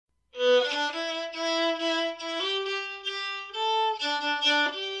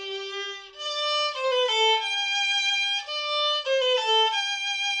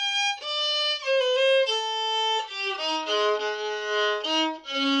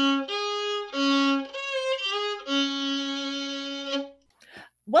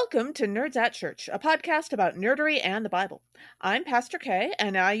Welcome to Nerds at Church, a podcast about nerdery and the Bible. I'm Pastor Kay,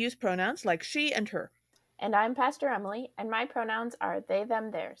 and I use pronouns like she and her. And I'm Pastor Emily, and my pronouns are they,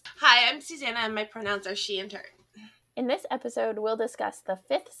 them, theirs. Hi, I'm Susanna, and my pronouns are she and her. In this episode, we'll discuss the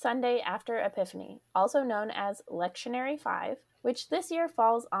fifth Sunday after Epiphany, also known as Lectionary 5, which this year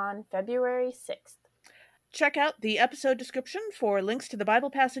falls on February 6th. Check out the episode description for links to the Bible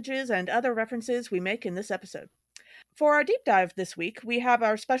passages and other references we make in this episode. For our deep dive this week, we have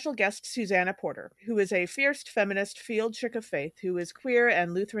our special guest, Susanna Porter, who is a fierce feminist field chick of faith who is queer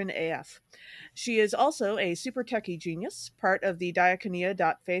and Lutheran AF. She is also a super techie genius, part of the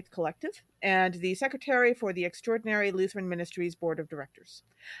Diakonia.Faith collective, and the secretary for the Extraordinary Lutheran Ministries Board of Directors.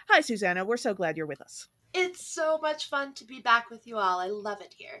 Hi, Susanna. We're so glad you're with us. It's so much fun to be back with you all. I love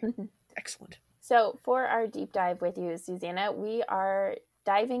it here. Excellent. So for our deep dive with you, Susanna, we are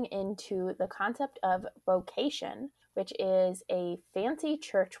diving into the concept of vocation, which is a fancy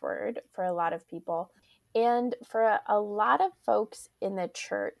church word for a lot of people. And for a lot of folks in the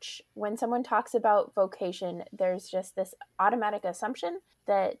church, when someone talks about vocation, there's just this automatic assumption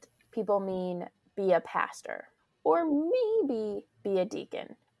that people mean be a pastor or maybe be a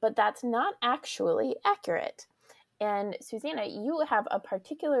deacon. But that's not actually accurate. And Susanna, you have a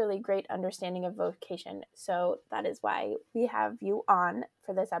particularly great understanding of vocation, so that is why we have you on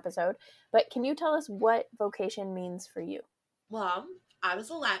for this episode. But can you tell us what vocation means for you? Well, I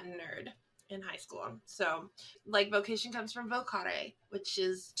was a Latin nerd in high school. So, vocation comes from vocare, which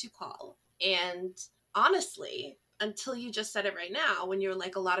is to call. And honestly, until you just said it right now, when you're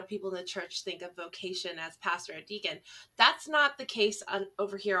like, a lot of people in the church think of vocation as pastor or deacon, that's not the case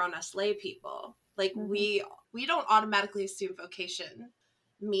over here on us lay people. We don't automatically assume vocation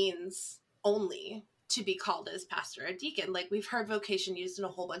means only to be called as pastor or deacon. Like, we've heard vocation used in a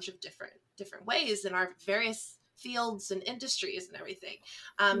whole bunch of different ways in our various fields and industries and everything.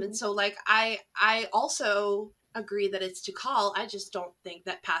 And so I also agree that it's to call. I just don't think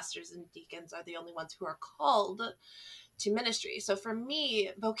that pastors and deacons are the only ones who are called to ministry. So for me,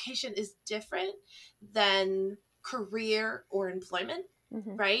 vocation is different than career or employment.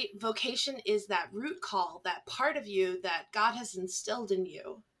 Right? Vocation is that root call, that part of you that God has instilled in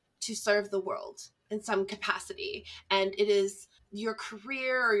you to serve the world in some capacity. And it is your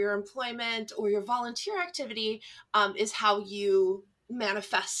career or your employment or your volunteer activity is how you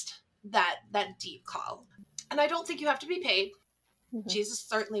manifest that deep call. And I don't think you have to be paid. Jesus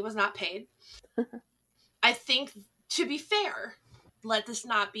certainly was not paid. I think, to be fair, let this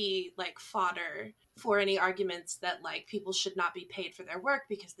not be like fodder for any arguments that like people should not be paid for their work,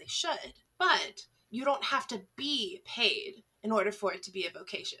 because they should. But you don't have to be paid in order for it to be a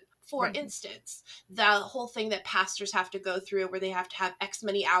vocation. For instance, the whole thing that pastors have to go through where they have to have X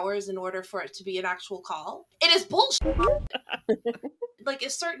many hours in order for it to be an actual call. It is bullshit. Like, a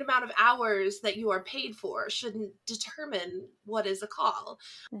certain amount of hours that you are paid for shouldn't determine what is a call.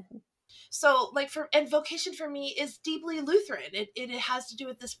 So vocation for me is deeply Lutheran. It has to do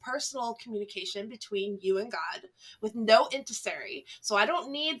with this personal communication between you and God with no intercessory. So I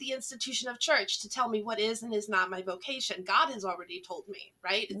don't need the institution of church to tell me what is and is not my vocation. God has already told me,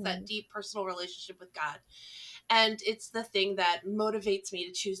 right? It's that deep personal relationship with God. And it's the thing that motivates me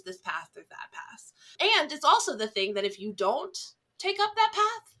to choose this path or that path. And it's also the thing that if you don't take up that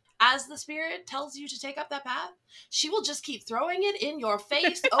path, as the Spirit tells you to take up that path, she will just keep throwing it in your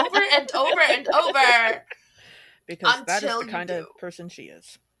face over and over and over. Because that is the kind of person she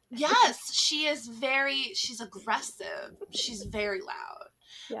is. Yes, she's aggressive. She's very loud.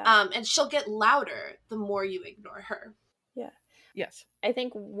 Yeah. And she'll get louder the more you ignore her. Yeah. Yes. I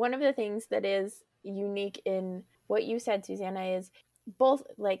think one of the things that is unique in what you said, Susanna, is both,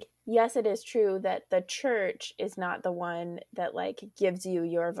 like, yes, it is true that the church is not the one that like gives you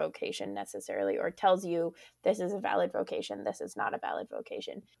your vocation necessarily, or tells you this is a valid vocation, this is not a valid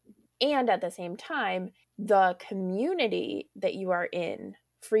vocation. And at the same time, the community that you are in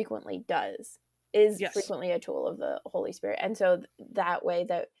frequently is frequently a tool of the Holy Spirit. And so that way,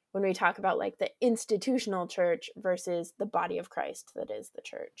 that when we talk about like the institutional church versus the body of Christ that is the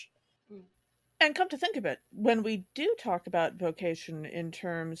church. And come to think of it, when we do talk about vocation in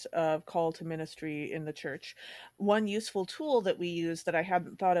terms of call to ministry in the church, one useful tool that we use that I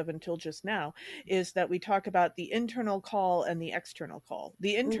hadn't thought of until just now is that we talk about the internal call and the external call.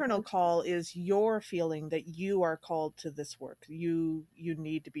 The internal call is your feeling that you are called to this work. You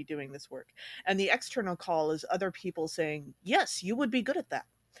need to be doing this work. And the external call is other people saying, yes, you would be good at that.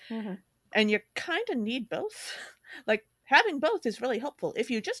 And you kind of need both. Like, having both is really helpful. If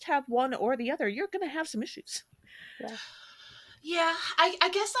you just have one or the other, you're going to have some issues. Yeah, I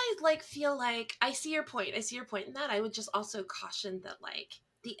guess I feel like I see your point. I see your point in that. I would just also caution that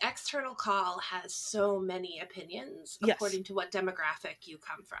the external call has so many opinions Yes. according to what demographic you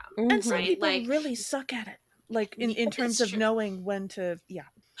come from. And some right? people Like, really suck at it. Like in it's terms of true. knowing when to,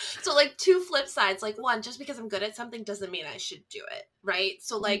 So like two flip sides, like one, just because I'm good at something doesn't mean I should do it, right?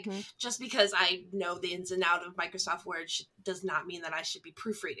 So like just because I know the ins and out of Microsoft Word does not mean that I should be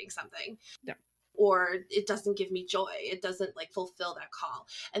proofreading something. Yeah. Or it doesn't give me joy. It doesn't like fulfill that call.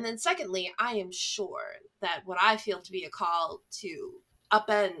 And then secondly, I am sure that what I feel to be a call to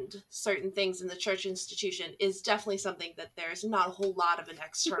upend certain things in the church institution is definitely something that there's not a whole lot of an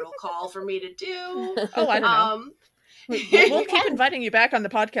external call for me to do. Oh, I don't know. We'll keep inviting you back on the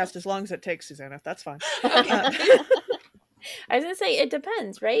podcast as long as it takes, Susanna. That's fine. I was gonna say, it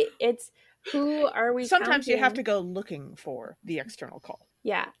depends, right? It's who are we Sometimes counting? you have to go looking for the external call.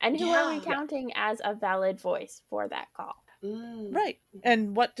 Yeah. And who are we counting as a valid voice for that call? Right.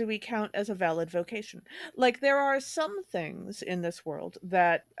 And what do we count as a valid vocation? Like, there are some things in this world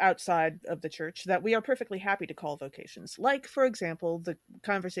that outside of the church that we are perfectly happy to call vocations. Like, for example, the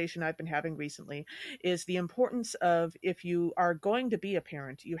conversation I've been having recently is the importance of, if you are going to be a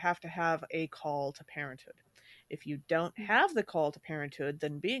parent, you have to have a call to parenthood. If you don't have the call to parenthood,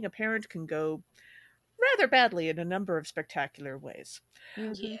 then being a parent can go rather badly in a number of spectacular ways.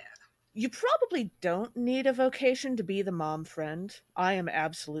 Yeah. You probably don't need a vocation to be the mom friend. I am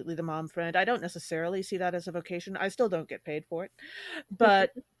absolutely the mom friend. I don't necessarily see that as a vocation. I still don't get paid for it.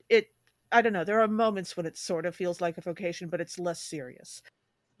 But I don't know, there are moments when it sort of feels like a vocation, but it's less serious.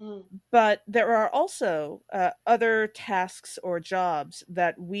 But there are also other tasks or jobs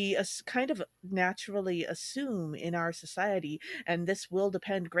that we kind of naturally assume in our society, and this will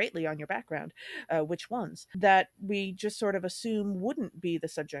depend greatly on your background, which ones, that we just sort of assume wouldn't be the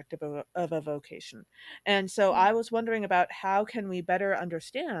subject of a vocation. And so I was wondering about how can we better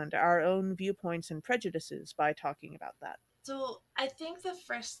understand our own viewpoints and prejudices by talking about that. So I think the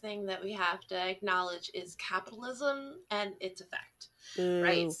first thing that we have to acknowledge is capitalism and its effect,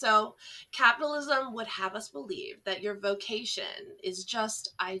 right? So capitalism would have us believe that your vocation is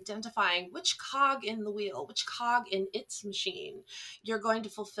just identifying which cog in the wheel, which cog in its machine you're going to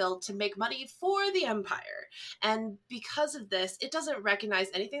fulfill to make money for the empire. And because of this, it doesn't recognize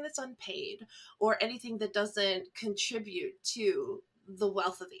anything that's unpaid or anything that doesn't contribute to the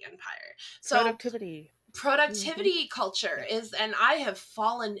wealth of the empire. So productivity culture is, and I have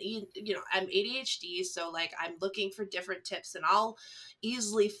fallen, I'm ADHD, so like I'm looking for different tips, and I'll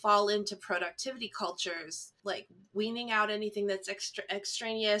easily fall into productivity cultures, like weaning out anything that's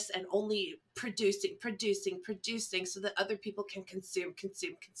extraneous and only producing so that other people can consume.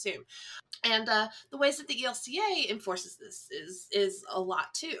 And the ways that the ELCA enforces this is a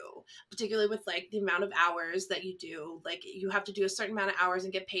lot too, particularly with like the amount of hours that you do. Like you have to do a certain amount of hours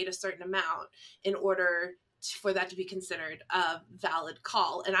and get paid a certain amount in order for that to be considered a valid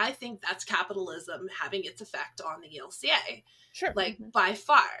call. And I think that's capitalism having its effect on the ELCA. Sure. Like by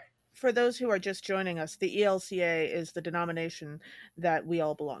far. For those who are just joining us, the ELCA is the denomination that we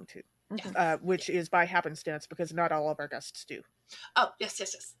all belong to, which is by happenstance because not all of our guests do. Oh, yes.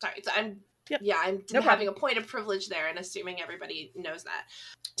 Sorry. So I'm having a point of privilege there and assuming everybody knows that.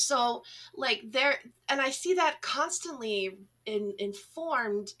 So like and I see that constantly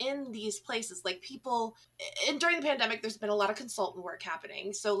informed in these places, like people, and during the pandemic, there's been a lot of consultant work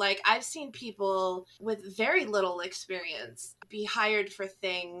happening. So like I've seen people with very little experience be hired for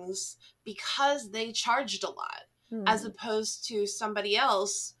things because they charged a lot, as opposed to somebody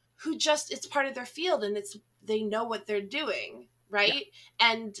else who just, it's part of their field and they know what they're doing. Right.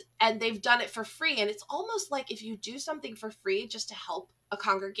 Yeah. And they've done it for free. And it's almost like if you do something for free just to help a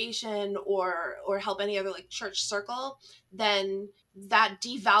congregation or help any other like church circle, then that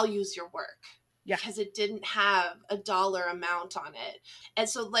devalues your work. Yeah. Because it didn't have a dollar amount on it. And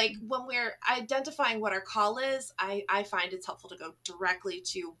so like when we're identifying what our call is, I find it's helpful to go directly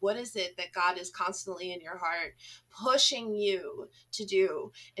to what is it that God is constantly in your heart pushing you to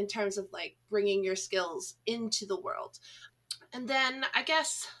do in terms of like bringing your skills into the world. And then I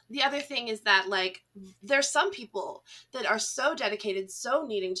guess the other thing is that like there's some people that are so dedicated, so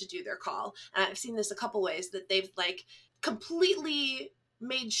needing to do their call. And I've seen this a couple ways, that they've like completely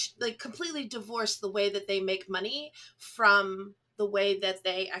completely divorced the way that they make money from the way that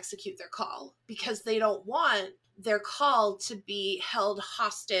they execute their call, because they don't want their call to be held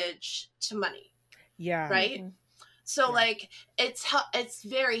hostage to money. Yeah. Right. So Yeah. like it's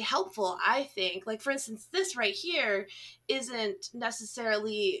very helpful, I think. Like, for instance, this right here isn't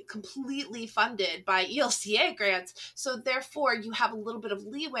necessarily completely funded by ELCA grants, so therefore you have a little bit of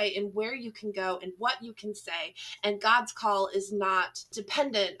leeway in where you can go and what you can say, and God's call is not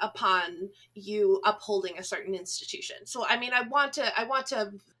dependent upon you upholding a certain institution. So I mean, I want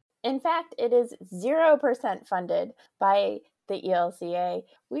to In fact, it is 0% funded by the ELCA.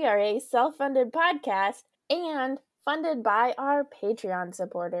 We are a self-funded podcast and funded by our Patreon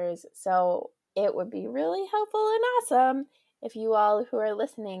supporters. So it would be really helpful and awesome if you all who are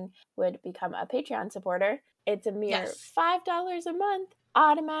listening would become a Patreon supporter. It's a mere Yes. $5 a month,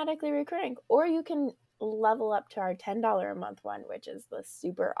 automatically recurring. Or you can level up to our $10 a month one, which is the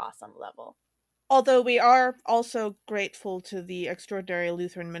super awesome level. Although we are also grateful to the Extraordinary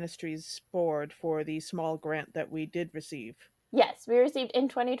Lutheran Ministries Board for the small grant that we did receive. Yes, we received in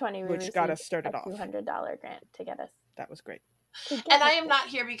 2020. Which got us started a off. $200 grant to get us. That was great. And I am not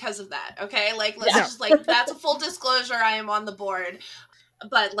here because of that, okay? Like, let's Yeah. just, like, that's a full disclosure. I am on the board.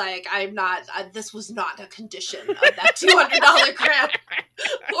 But, like, I'm not, this was not a condition of that $200 grant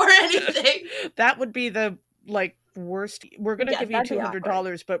or anything. That would be the, like, worst. We're going to give you that'd be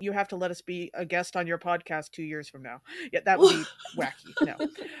 $200, but you have to let us be a guest on your podcast 2 years from now. Yeah, that would be wacky. No.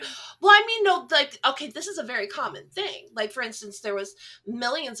 Well, I mean, no, like, okay, this is a very common thing. Like, for instance, there was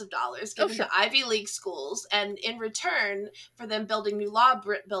millions of dollars given to Ivy League schools, and in return for them building new law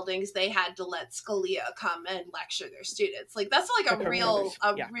buildings, they had to let Scalia come and lecture their students. Like, that's like a real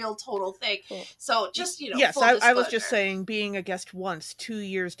total thing. Cool. So just, you know, yes, full I was just disclosure. saying, being a guest once, 2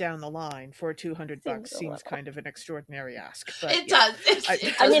 years down the line for $200 seems kind of an extraordinary ask. But it does.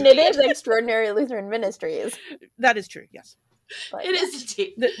 I mean, it is Extraordinary Lutheran Ministries. That is true, yes. But it is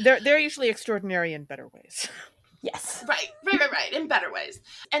indeed. They're usually extraordinary in better ways. Yes. Right. In better ways.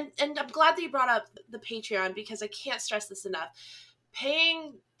 And I'm glad that you brought up the Patreon, because I can't stress this enough.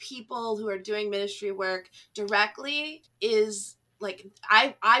 Paying people who are doing ministry work directly is, like,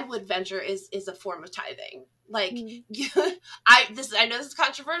 I would venture is a form of tithing. Like, I know this is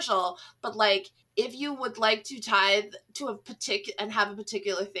controversial, but, like, if you would like to tithe to a particular and have a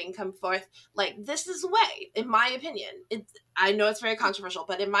particular thing come forth, like, this is a way, in my opinion. I know it's very controversial,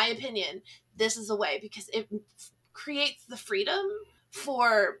 but in my opinion, this is a way, because it creates the freedom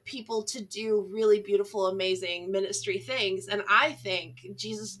for people to do really beautiful, amazing ministry things. And I think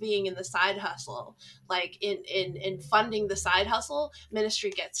Jesus being in the side hustle, like in funding the side hustle, ministry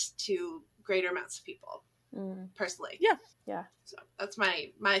gets to greater amounts of people. Personally. Yeah. So that's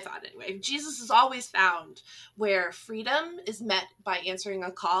my thought anyway. Jesus is always found where freedom is met by answering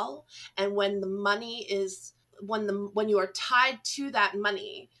a call, and when the money is when you are tied to that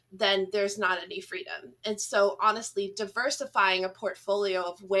money, then there's not any freedom. And so honestly, diversifying a portfolio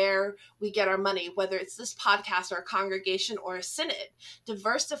of where we get our money, whether it's this podcast or a congregation or a synod,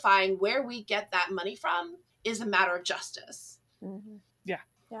 diversifying where we get that money from is a matter of justice. Mm-hmm. Yeah.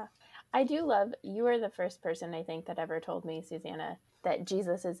 I do love, you were the first person I think that ever told me, Susanna, that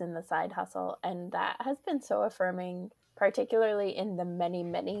Jesus is in the side hustle. And that has been so affirming, particularly in the many,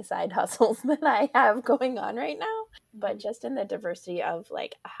 many side hustles that I have going on right now. But just in the diversity of,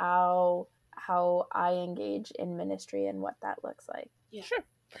 like, how I engage in ministry and what that looks like. Yeah. Sure.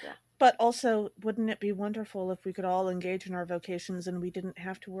 Yeah. But also, wouldn't it be wonderful if we could all engage in our vocations and we didn't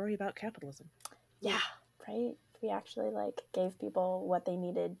have to worry about capitalism? Yeah, right? We actually, like, gave people what they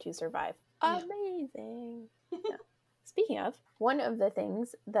needed to survive. Yeah. Amazing. Yeah. Speaking of, one of the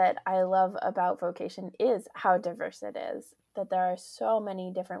things that I love about vocation is how diverse it is. That there are so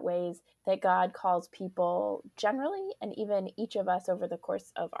many different ways that God calls people generally, and even each of us over the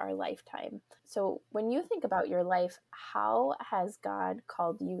course of our lifetime. So when you think about your life, how has God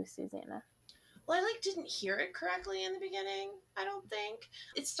called you, Susanna? Well, I didn't hear it correctly in the beginning, I don't think.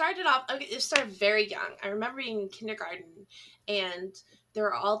 It started very young. I remember being in kindergarten, and there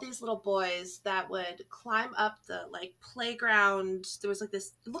were all these little boys that would climb up the, like, playground. There was, like,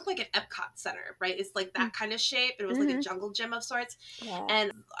 this, it looked like an Epcot Center, right? It's like that kind of shape. It was like a jungle gym of sorts. Yeah.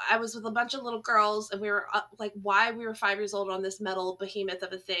 And I was with a bunch of little girls, and we were up, like, why we were 5 years old on this metal behemoth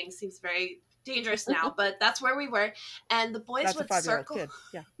of a thing seems very dangerous now, but that's where we were. And the boys would circle. Kid.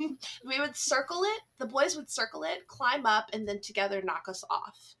 Yeah. We would circle it. The boys would circle it, climb up, and then together knock us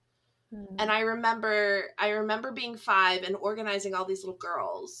off. And I remember being 5 and organizing all these little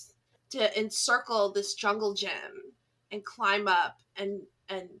girls to encircle this jungle gym and climb up and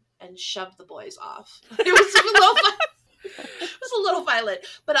shove the boys off. It was a little violent,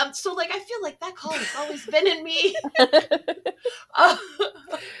 but so, like, I feel like that call has always been in me.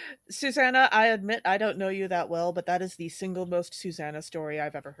 Susanna, I admit I don't know you that well, but that is the single most Susanna story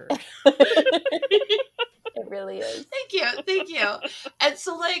I've ever heard. It really is. Thank you. And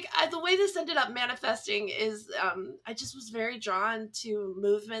so, like, the way this ended up manifesting is, I just was very drawn to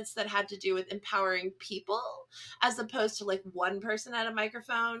movements that had to do with empowering people, as opposed to like one person at a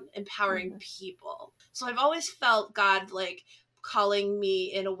microphone, empowering people. So I've always felt God like calling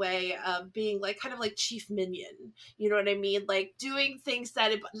me in a way of being like kind of like chief minion, you know what I mean, like doing things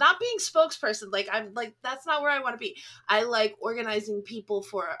that not being spokesperson, like I'm like, that's not where I want to be. I like organizing people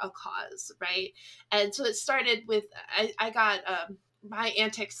for a cause, right? And so it started with I got my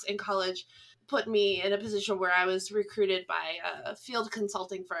antics in college put me in a position where I was recruited by a field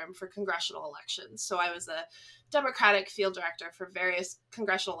consulting firm for congressional elections. So I was a Democratic field director for various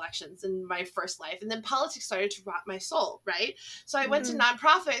congressional elections in my first life. And then politics started to rot my soul, right? So I went to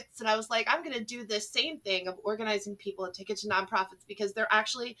nonprofits and I was like, I'm going to do this same thing of organizing people and take it to nonprofits because they're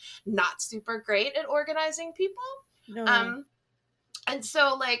actually not super great at organizing people. No. And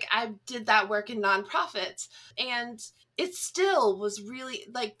so like I did that work in nonprofits, and it still was really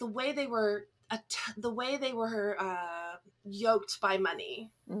like the way they were yoked by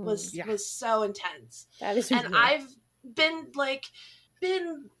money was so intense. That is and real. I've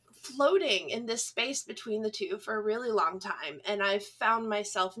been floating in this space between the two for a really long time, and I've found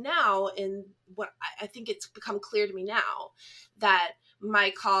myself now in what I think it's become clear to me now that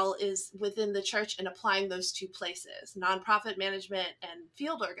my call is within the church and applying those two places, nonprofit management and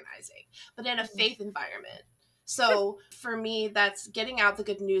field organizing, but in a faith environment. So for me, that's getting out the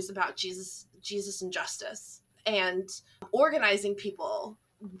good news about Jesus and justice, and organizing people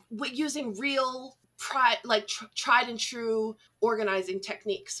using real tried and true organizing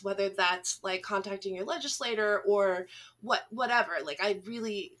techniques, whether that's like contacting your legislator or whatever. Like I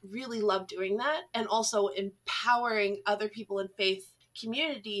really, really love doing that, and also empowering other people in faith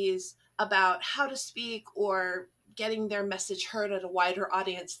communities about how to speak or getting their message heard at a wider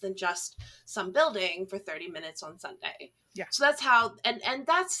audience than just some building for 30 minutes on Sunday. Yeah. So that's how, and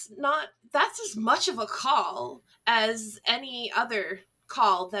that's as much of a call as any other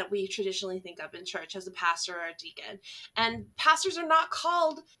call that we traditionally think of in church as a pastor or a deacon. And pastors are not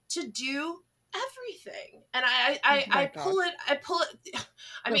called to do everything. And I pull it.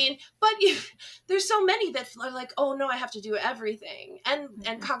 I mean, but there's so many that are like, oh no, I have to do everything.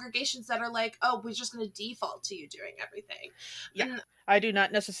 And congregations that are like, oh, we're just going to default to you doing everything. Yeah. And I do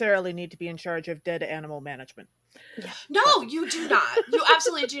not necessarily need to be in charge of dead animal management. Yeah. No, you do not. You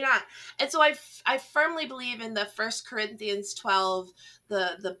absolutely do not. And so I firmly believe in the 1 Corinthians 12,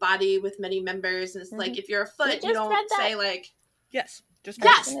 the body with many members. And it's like, if you're a foot, you don't say like... Yes.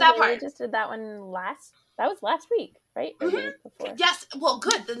 Yes, that part. We just did that one that was last week, right? Or the week before. Yes. Well,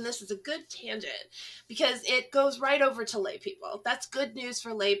 good. Then this is a good tangent because it goes right over to lay people. That's good news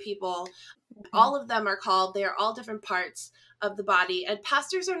for lay people. All of them are called. They are all different parts of the body. And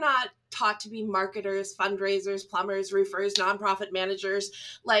pastors are not taught to be marketers, fundraisers, plumbers, roofers, nonprofit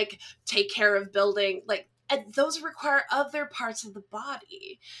managers, like take care of building, like, and those require other parts of the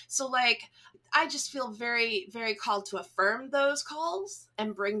body. So like, I just feel very, very called to affirm those calls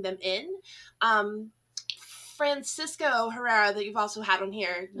and bring them in. Francisco Herrera, that you've also had on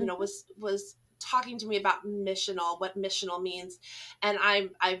here, you know, was talking to me about missional, what missional means. And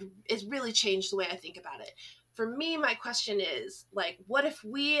it's really changed the way I think about it. For me, my question is like, what if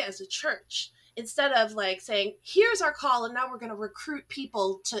we as a church, instead of like saying, here's our call and now we're going to recruit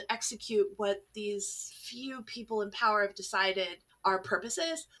people to execute what these few people in power have decided our purpose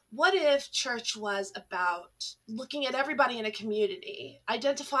is, what if church was about looking at everybody in a community,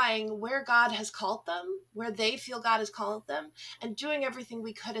 identifying where God has called them, where they feel God has called them, and doing everything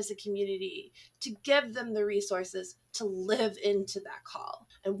we could as a community to give them the resources to live into that call?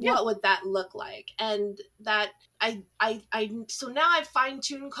 And what would that look like? And that so now I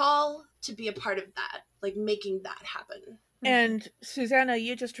fine-tune call to be a part of that, like making that happen. And Susanna,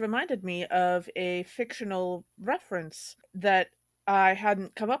 you just reminded me of a fictional reference that I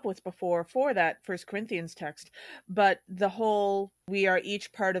hadn't come up with before for that 1 Corinthians text, but the whole we are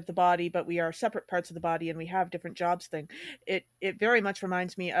each part of the body, but we are separate parts of the body and we have different jobs thing. It very much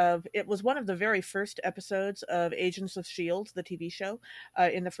reminds me of, it was one of the very first episodes of Agents of S.H.I.E.L.D., the TV show,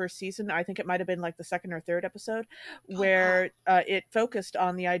 in the first season. I think it might have been like the second or third episode, where it focused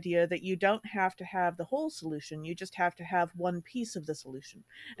on the idea that you don't have to have the whole solution, you just have to have one piece of the solution.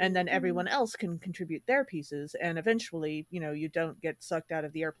 And then everyone else can contribute their pieces, and eventually, you know, you don't get sucked out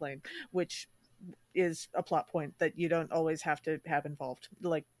of the airplane, which is a plot point that you don't always have to have involved.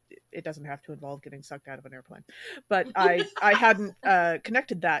 Like, it doesn't have to involve getting sucked out of an airplane. But I hadn't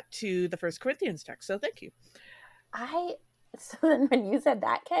connected that to the 1 Corinthians text, so thank you. So then when you said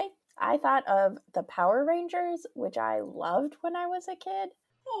that, Kay, I thought of the Power Rangers, which I loved when I was a kid.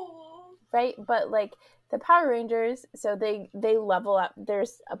 Aww. right? But like the Power Rangers, so they level up.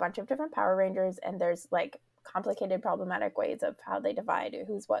 There's a bunch of different Power Rangers, and there's like complicated, problematic ways of how they divide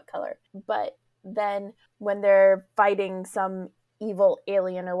who's what color. But then when they're fighting some evil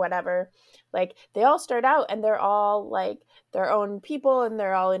alien or whatever, like they all start out and they're all like their own people and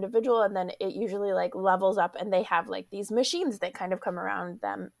they're all individual, and then it usually like levels up and they have like these machines that kind of come around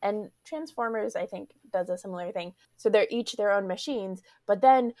them. And Transformers, I think, does a similar thing. So they're each their own machines, but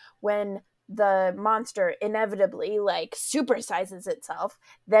then when the monster inevitably like supersizes itself,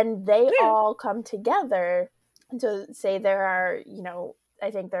 then they all come together. And so say there are,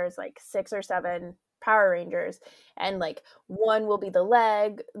 I think there's like 6 or 7 Power Rangers, and like one will be the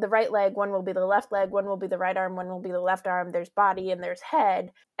right leg, one will be the left leg, one will be the right arm, one will be the left arm. There's body and there's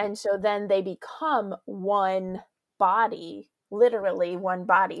head. And so then they become one body, literally one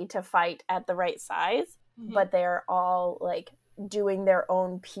body, to fight at the right size. Mm-hmm. But they're all like doing their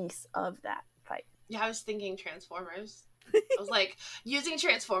own piece of that fight. Yeah, I was thinking Transformers. I was like, using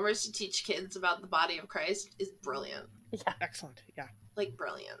Transformers to teach kids about the body of Christ is brilliant. Yeah. Excellent. Yeah. Like,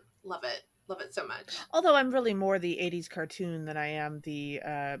 brilliant. Love it. Love it so much. Although I'm really more the 80s cartoon than I am the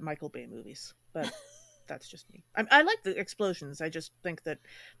Michael Bay movies. But that's just me. I like the explosions. I just think that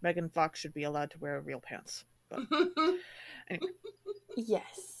Megan Fox should be allowed to wear real pants. But anyway.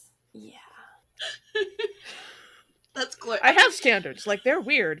 Yes. Yeah. That's glorious. I have standards. Like, they're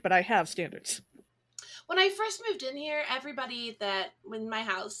weird, but I have standards. When I first moved in here, everybody that in my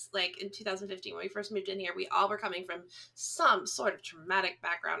house, like in 2015, when we first moved in here, we all were coming from some sort of traumatic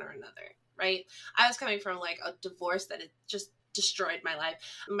background or another, right? I was coming from like a divorce that had just destroyed my life.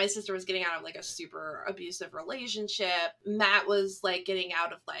 My sister was getting out of like a super abusive relationship. Matt was like getting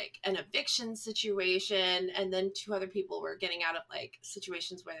out of like an eviction situation. And then 2 other people were getting out of like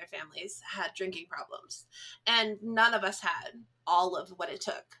situations where their families had drinking problems. And none of us had all of what it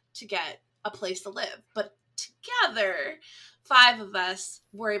took to get a place to live, but together 5 of us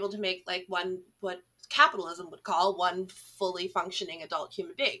were able to make like one, what capitalism would call one fully functioning adult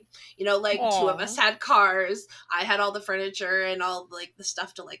human being. Like Aww. 2 of us had cars, I had all the furniture and all like the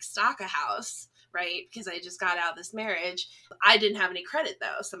stuff to like stock a house, right? Because I just got out of this marriage. I didn't have any credit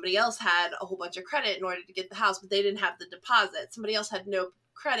though. Somebody else had a whole bunch of credit in order to get the house, but they didn't have the deposit. Somebody else had no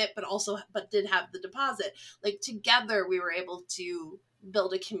credit but did have the deposit. Like together we were able to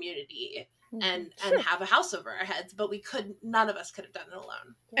build a community and have a house over our heads, but none of us could have done it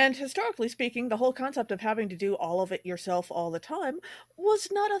alone. And historically speaking, the whole concept of having to do all of it yourself all the time was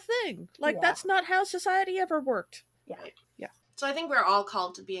not a thing. Like, that's not how society ever worked. Yeah. Right. Yeah. So I think we're all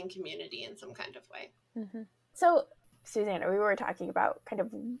called to be in community in some kind of way. Mm-hmm. So, Susanna, we were talking about kind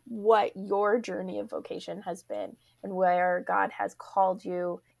of what your journey of vocation has been and where God has called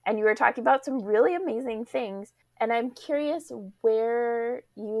you. And you were talking about some really amazing things. And I'm curious where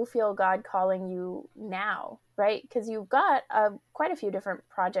you feel God calling you now, right? Because you've got quite a few different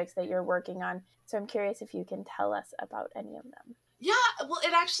projects that you're working on. So I'm curious if you can tell us about any of them. Yeah, well,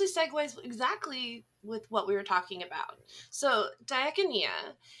 it actually segues exactly with what we were talking about. So Diakonia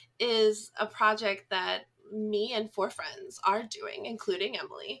is a project that me and 4 friends are doing, including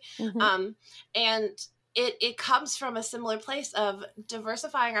Emily. Mm-hmm. And it comes from a similar place of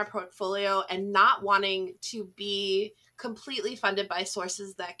diversifying our portfolio and not wanting to be completely funded by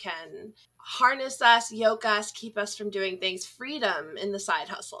sources that can harness us, yoke us, keep us from doing things. Freedom in the side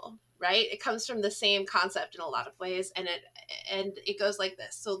hustle, right? It comes from the same concept in a lot of ways, and it goes like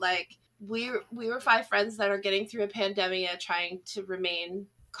this. So like we were 5 friends that are getting through a pandemic, trying to remain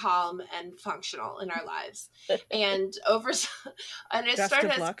calm and functional in our lives, and it Best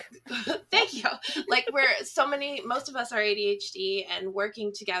started of luck. Thank you. Like most of us are ADHD, and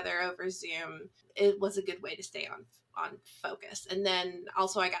working together over Zoom, it was a good way to stay on focus. And then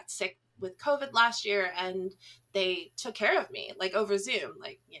also I got sick with COVID last year, and they took care of me like over Zoom,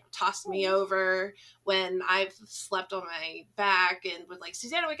 like, tossed me over when I've slept on my back and was like,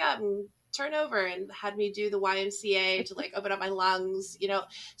 Susanna, wake up and turn over, and had me do the YMCA to like open up my lungs,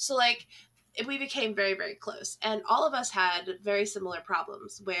 so like we became very, very close. And all of us had very similar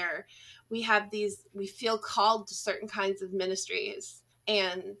problems where we feel called to certain kinds of ministries,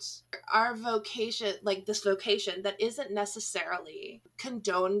 and our vocation, like this vocation that isn't necessarily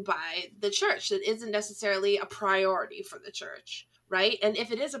condoned by the church, that isn't necessarily a priority for the church. Right? And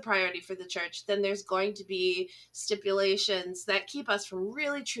if it is a priority for the church, then there's going to be stipulations that keep us from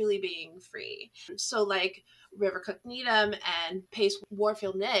really, truly being free. So like River Cook Needham and Pace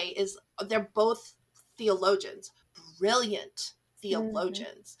Warfield Nay, they're both theologians, brilliant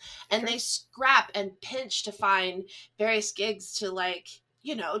theologians. Mm-hmm. And they scrap and pinch to find various gigs to like,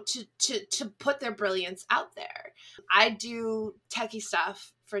 to put their brilliance out there. I do techie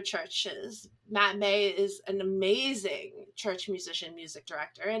stuff for churches. Matt May is an amazing church musician, music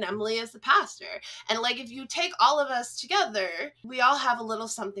director, and Emily is the pastor. And like, if you take all of us together, we all have a little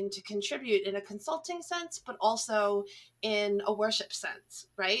something to contribute in a consulting sense, but also in a worship sense,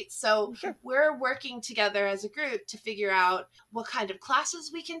 right? So Sure. we're working together as a group to figure out what kind of classes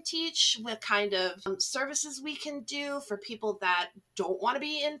we can teach, what kind of services we can do for people that don't want to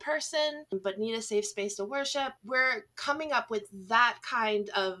be in person but need a safe space to worship. We're coming up with that kind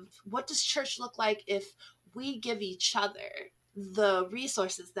of, what does church look like if we give each other the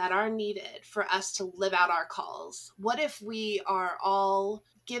resources that are needed for us to live out our calls? What if we are all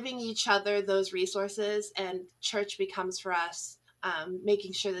giving each other those resources, and church becomes for us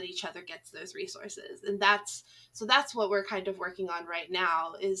making sure that each other gets those resources? And that's what we're kind of working on right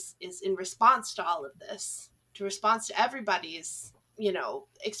now, is in response to all of this, to response to everybody's,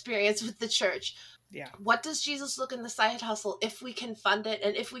 experience with the church. Yeah. What does Jesus look in the side hustle if we can fund it?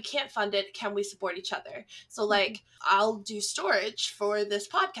 And if we can't fund it, can we support each other? So like, I'll do storage for this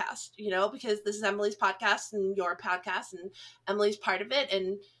podcast, because this is Emily's podcast and your podcast, and Emily's part of it.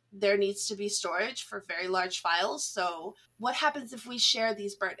 And there needs to be storage for very large files. So what happens if we share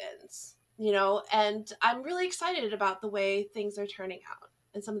these burdens? And I'm really excited about the way things are turning out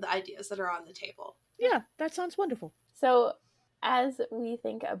and some of the ideas that are on the table. Yeah, that sounds wonderful. So as we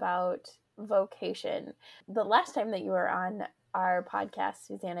think about vocation, the last time that you were on our podcast,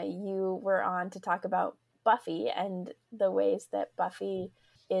 Susanna, you were on to talk about Buffy and the ways that Buffy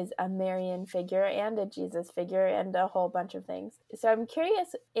is a Marian figure and a Jesus figure and a whole bunch of things. So I'm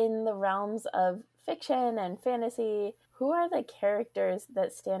curious, in the realms of fiction and fantasy, who are the characters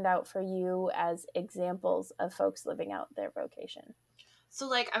that stand out for you as examples of folks living out their vocation? So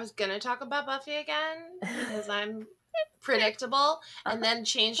like, I was gonna talk about Buffy again because I'm predictable, and then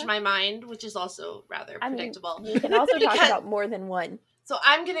changed my mind, which is also rather predictable. You can also talk about more than one. So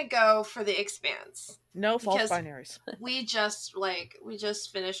I'm gonna go for The Expanse. No false binaries. We just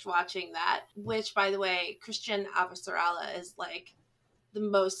finished watching that, which, by the way, Christian Avasarala is like the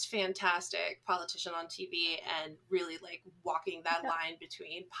most fantastic politician on TV, and really like walking that line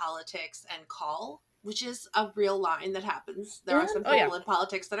between politics and call, which is a real line that happens. There are some people in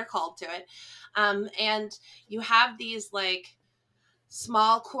politics that are called to it. And you have these like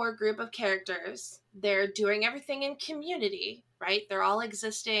small core group of characters. They're doing everything in community, right? They're all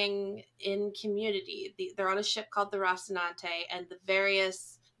existing in community. They're on a ship called the Rocinante, and the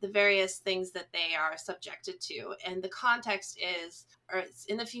various things that they are subjected to. And the context is, Earth's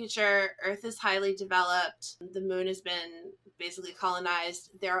in the future, Earth is highly developed, the moon has been basically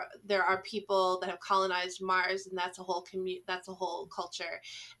colonized. There are people that have colonized Mars, and that's a whole culture.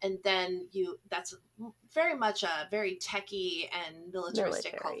 And then that's very much a very techie and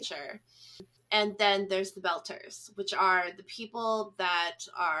militaristic culture. And then there's the Belters, which are the people that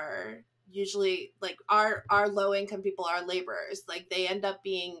are usually like our low income people, are laborers. Like, they end up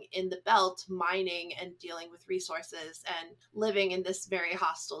being in the belt, mining and dealing with resources and living in this very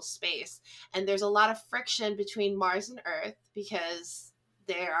hostile space. And there's a lot of friction between Mars and Earth because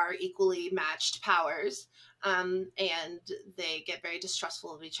they are equally matched powers. And they get very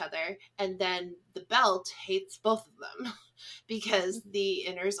distrustful of each other. And then the belt hates both of them because the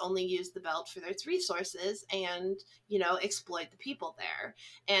inners only use the belt for its resources and, exploit the people there.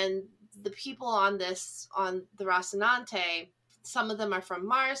 And the people on the Rocinante, some of them are from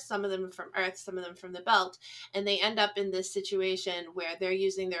Mars, some of them are from Earth, some of them from the belt, and they end up in this situation where they're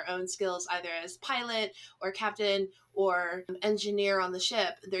using their own skills either as pilot or captain or engineer on the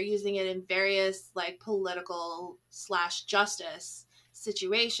ship. They're using it in various like political / justice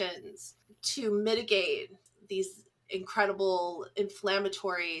situations to mitigate these incredible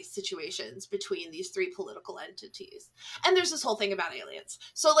inflammatory situations between these three political entities. And there's this whole thing about aliens.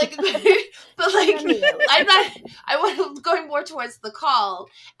 So like, but like, I'm going more towards the call,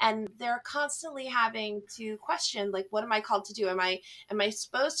 and they're constantly having to question, like, what am I called to do? Am I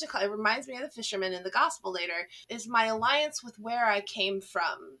supposed to call? It reminds me of the fisherman in the gospel later. Is my alliance with where I came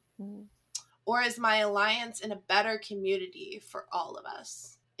from? Or is my alliance in a better community for all of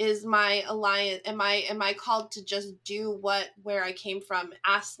us? Is my alliance, am I called to just do where I came from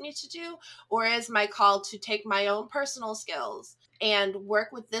asked me to do? Or is my call to take my own personal skills and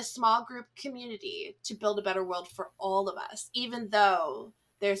work with this small group community to build a better world for all of us, even though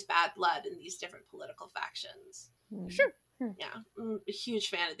there's bad blood in these different political factions? Sure. Yeah. I'm a huge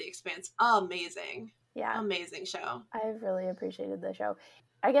fan of The Expanse. Amazing. Yeah. Amazing show. I've really appreciated the show.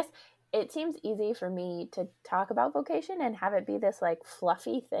 I guess it seems easy for me to talk about vocation and have it be this like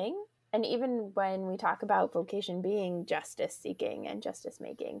fluffy thing. And even when we talk about vocation being justice seeking and justice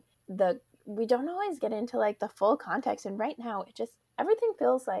making, we don't always get into like the full context. And right now everything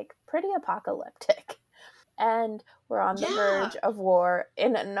feels like pretty apocalyptic. And we're on the verge Yeah. of war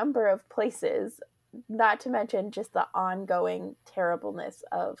in a number of places, not to mention just the ongoing terribleness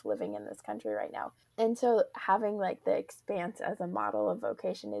of living in this country right now. And so having like the expanse as a model of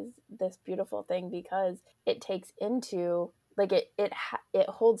vocation is this beautiful thing, because it takes into like it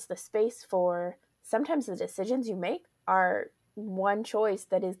holds the space for sometimes the decisions you make are one choice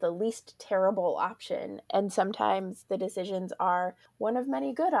that is the least terrible option, and sometimes the decisions are one of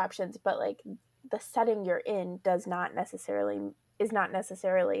many good options, but like the setting you're in is not necessarily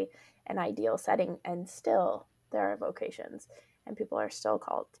an ideal setting, and still there are vocations and people are still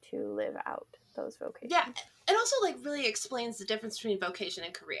called to live out those vocations. Yeah. It also like really explains the difference between vocation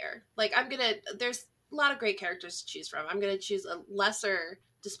and career. Like there's a lot of great characters to choose from. I'm gonna choose a lesser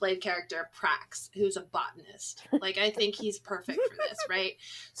displayed character, Prax, who's a botanist. Like I think he's perfect for this, right?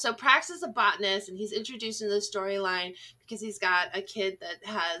 So Prax is a botanist, and he's introduced in the storyline because he's got a kid that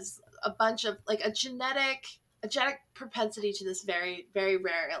has a bunch of like a genetic propensity to this very, very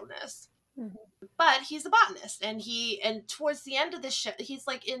rare illness. Mm-hmm. But he's a botanist, and towards the end of the show, he's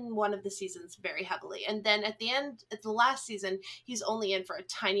like in one of the seasons very heavily, and then at the last season, he's only in for a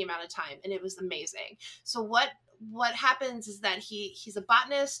tiny amount of time, and it was amazing. So what happens is that he's a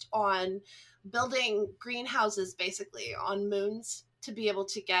botanist on building greenhouses basically on moons to be able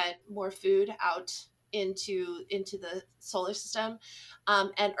to get more food out into the solar system,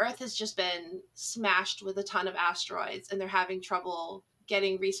 and Earth has just been smashed with a ton of asteroids, and they're having trouble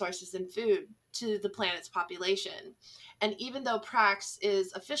getting resources and food to the planet's population. And even though Prax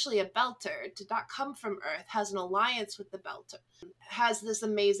is officially a Belter, did not come from Earth, has an alliance with the Belter, has this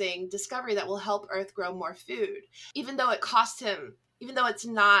amazing discovery that will help Earth grow more food. Even though it costs him, even though it's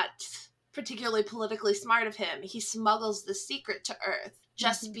not particularly politically smart of him, he smuggles the secret to Earth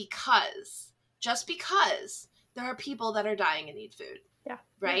just because there are people that are dying and need food. Yeah.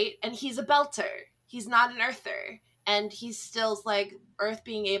 Right? And he's a Belter. He's not an Earther. And he's still like, Earth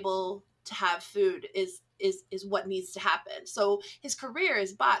being able to have food is what needs to happen. So his career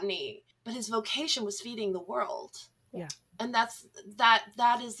is botany, but his vocation was feeding the world. Yeah. And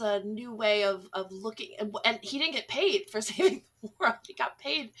that is a new way of looking, and he didn't get paid for saving the world. He got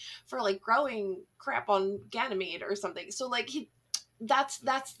paid for like growing crap on Ganymede or something. So like that's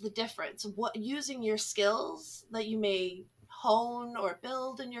the difference. What using your skills that you may hone or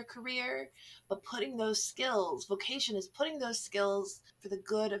build in your career, but putting those skills, vocation is putting those skills for the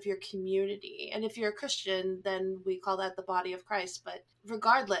good of your community. And if you're a Christian, then we call that the body of Christ. But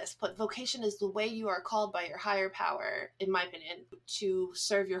regardless, but vocation is the way you are called by your higher power, in my opinion, to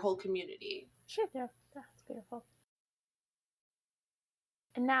serve your whole community. Sure. Yeah, that's beautiful.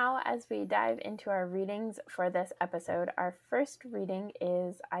 And now, as we dive into our readings for this episode, our first reading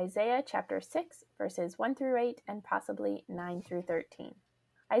is Isaiah chapter 6, verses 1 through 8, and possibly 9 through 13.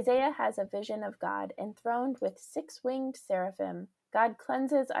 Isaiah has a vision of God enthroned with 6-winged seraphim. God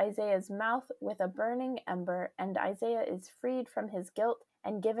cleanses Isaiah's mouth with a burning ember, and Isaiah is freed from his guilt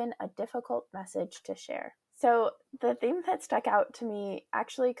and given a difficult message to share. So the theme that stuck out to me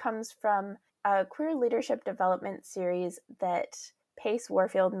actually comes from a queer leadership development series that Pace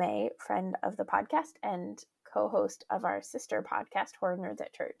Warfield May, friend of the podcast and co-host of our sister podcast, Horror Nerds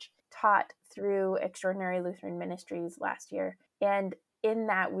at Church, taught through Extraordinary Lutheran Ministries last year. And in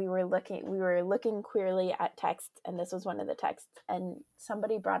that we were looking queerly at texts, and this was one of the texts, and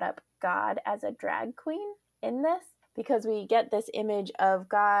somebody brought up God as a drag queen in this, because we get this image of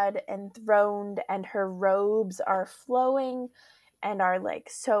God enthroned and her robes are flowing and are like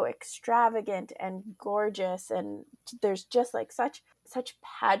so extravagant and gorgeous, and there's just like such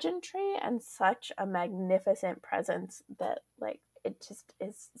pageantry and such a magnificent presence that like it just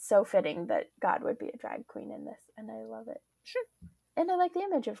is so fitting that God would be a drag queen in this, and I love it. Sure. And I like the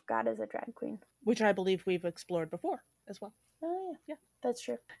image of God as a drag queen, which I believe we've explored before as well. Oh yeah, that's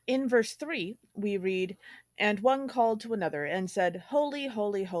true. In verse 3, we read, "And one called to another and said, Holy,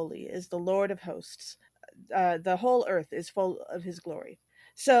 holy, holy is the Lord of hosts. The whole earth is full of his glory."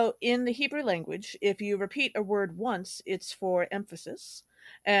 So in the Hebrew language, if you repeat a word once, it's for emphasis.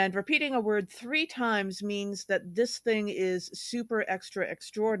 And repeating a word 3 times means that this thing is super extra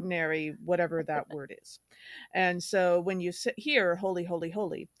extraordinary, whatever that word is. And so when you hear holy, holy,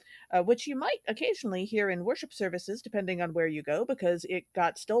 holy, which you might occasionally hear in worship services, depending on where you go, because it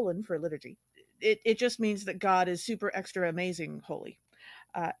got stolen for liturgy, it just means that God is super extra amazing holy.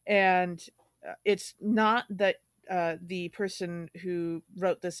 And it's not that the person who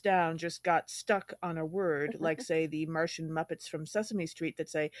wrote this down just got stuck on a word, like, say, the Martian Muppets from Sesame Street that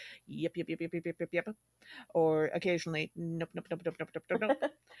say, yep, yep, yep, yep, yep, yep, yep, yep, or occasionally, nope, nope, nope, nope, nope, nope, nope,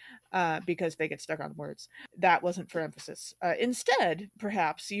 nope, because they get stuck on words. That wasn't for emphasis. Instead,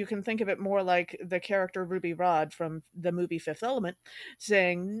 perhaps, you can think of it more like the character Ruby Rod from the movie Fifth Element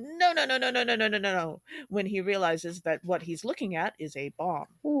saying, no, no, no, no, no, no, no, no, no, no, when he realizes that what he's looking at is a bomb.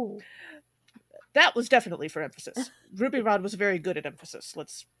 Ooh. That was definitely for emphasis. Ruby Rod was very good at emphasis.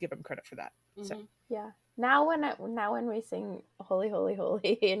 Let's give him credit for that. So. Yeah. Now when we sing Holy, Holy,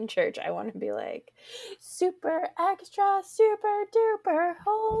 Holy in church, I want to be like, super extra, super duper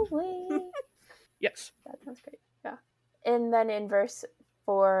holy. Yes. That sounds great. Yeah. And then in verse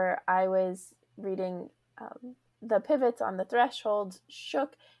 4, I was reading, the pivots on the threshold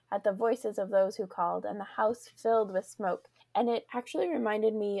shook at the voices of those who called, and the house filled with smoke. And it actually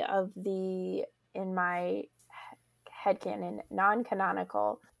reminded me of in my headcanon,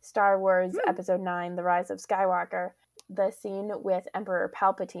 non-canonical Star Wars Episode 9, The Rise of Skywalker, the scene with Emperor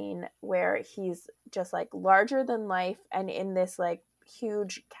Palpatine where he's just like larger than life and in this like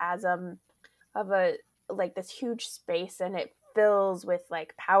huge chasm of this huge space, and it fills with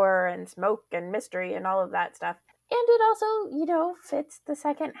like power and smoke and mystery and all of that stuff. And it also, fits the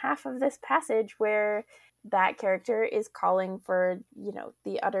second half of this passage where that character is calling for,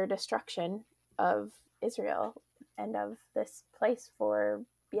 the utter destruction of Israel and of this place for,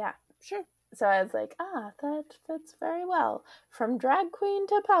 Sure. So I was like, that fits very well. From drag queen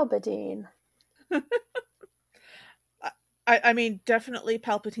to Palpatine. I mean, definitely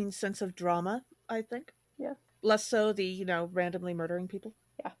Palpatine's sense of drama, I think. Yeah. Less so the, randomly murdering people.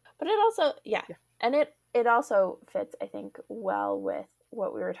 Yeah. But it also, and it also fits, I think, well with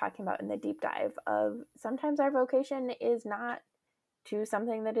what we were talking about in the deep dive of sometimes our vocation is not to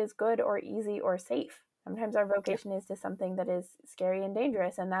something that is good or easy or safe. Sometimes our vocation is to something that is scary and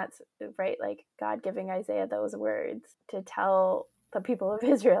dangerous, and that's, right, like God giving Isaiah those words to tell the people of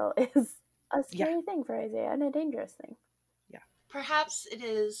Israel is a scary thing for Isaiah and a dangerous thing. Yeah. Perhaps it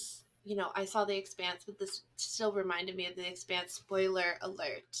is, I saw The Expanse, but this still reminded me of The Expanse. Spoiler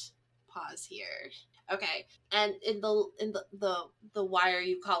alert. Pause here. Okay. And in the why are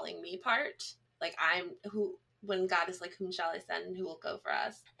you calling me part, like when God is like, whom shall I send and who will go for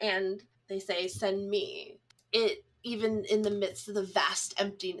us? And they say, send me. It, even in the midst of the vast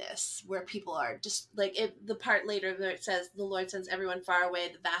emptiness where people are just like the part later where it says the Lord sends everyone far away,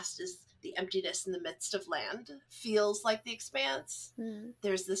 the vast is the emptiness in the midst of land, feels like The Expanse.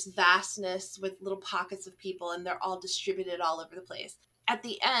 There's this vastness with little pockets of people and they're all distributed all over the place. At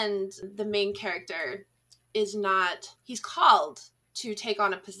the end, the main character he's called to take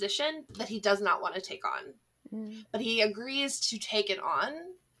on a position that he does not want to take on. But he agrees to take it on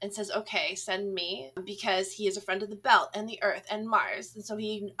and says, okay, send me, because he is a friend of the belt and the earth and Mars. And so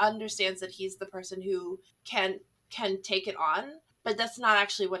he understands that he's the person who can take it on, but that's not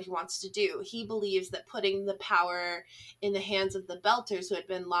actually what he wants to do. He believes that putting the power in the hands of the belters who had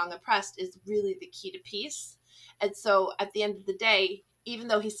been long oppressed is really the key to peace. And so at the end of the day, even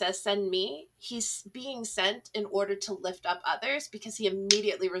though he says, send me, he's being sent in order to lift up others, because he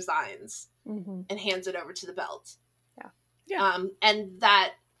immediately resigns and hands it over to the belt. And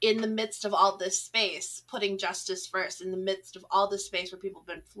that in the midst of all this space, putting justice first, in the midst of all this space where people have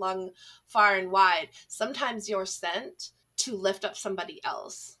been flung far and wide, sometimes you're sent to lift up somebody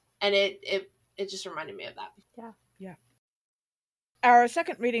else. And it just reminded me of that. Yeah. Our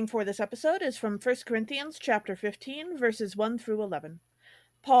second reading for this episode is from 1 Corinthians chapter 15, verses 1 through 11.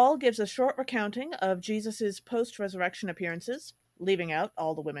 Paul gives a short recounting of Jesus' post-resurrection appearances, leaving out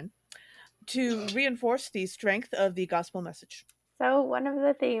all the women, to reinforce the strength of the gospel message. So one of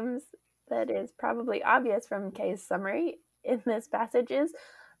the themes that is probably obvious from Kay's summary in this passage is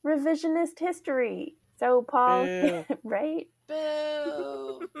revisionist history. So Paul, right?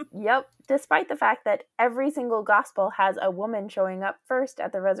 Boo! Yep. Despite the fact that every single gospel has a woman showing up first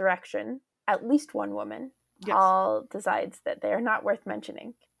at the resurrection, at least one woman, Paul decides that they're not worth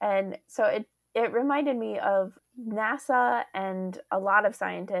mentioning. And so it reminded me of NASA and a lot of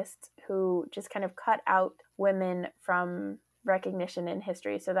scientists who just kind of cut out women from recognition in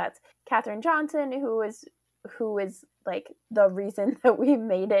history. So that's Katherine Johnson, who is like the reason that we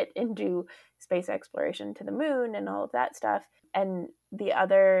made it into space exploration to the moon and all of that stuff. And the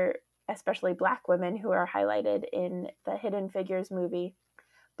other, especially Black women who are highlighted in the Hidden Figures movie,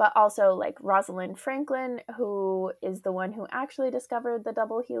 but also like Rosalind Franklin, who is the one who actually discovered the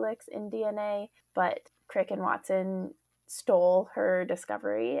double helix in DNA, but Crick and Watson stole her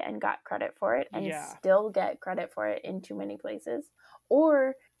discovery and got credit for it and still get credit for it in too many places.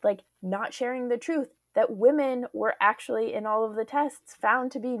 Or like not sharing the truth that women were actually, in all of the tests,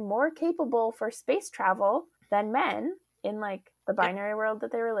 found to be more capable for space travel than men in like the binary world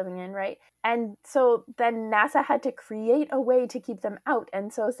that they were living in, right? And so then NASA had to create a way to keep them out,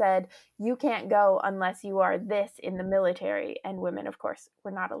 and so said, you can't go unless you are this in the military. And women, of course,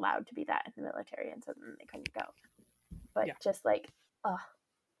 were not allowed to be that in the military, and so then they couldn't go. But just like,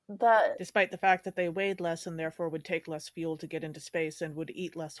 despite the fact that they weighed less and therefore would take less fuel to get into space and would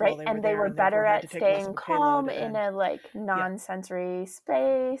eat less right, while they were and there, they were and better had to at take less staying of a calm payload in and a like non-sensory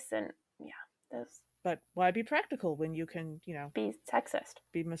space, and those. But why be practical when you can, Be sexist.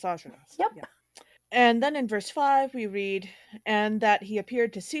 Be misogynist? Yep. Yeah. And then in verse 5 we read, and that he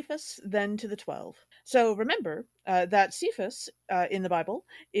appeared to Cephas, then to the 12. So remember that Cephas in the Bible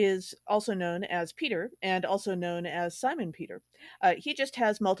is also known as Peter and also known as Simon Peter. He just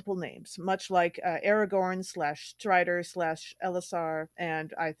has multiple names, much like Aragorn / Strider / Elisar,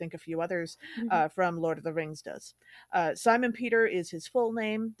 and I think a few others from Lord of the Rings does. Simon Peter is his full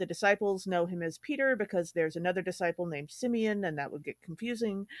name. The disciples know him as Peter because there's another disciple named Simeon, and that would get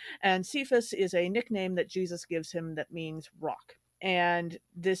confusing. And Cephas is a nickname that Jesus gives him that means rock. And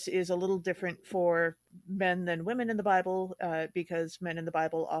this is a little different for men than women in the Bible because men in the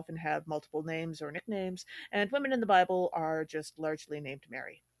Bible often have multiple names or nicknames, and women in the Bible are just largely named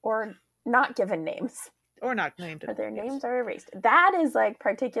Mary. Or not given names. Or not named. Or their names are erased. That is like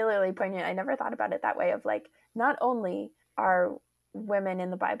particularly poignant. I never thought about it that way, of like, not only are women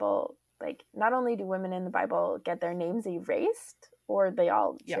in the Bible, like, not only do women in the Bible get their names erased, or they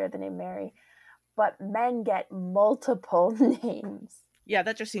all share the name Mary, but men get multiple names. Yeah,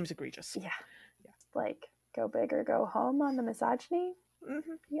 that just seems egregious. Yeah. Like, go big or go home on the misogyny.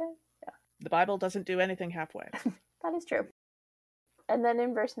 Mm-hmm. Yeah. The Bible doesn't do anything halfway. That is true. And then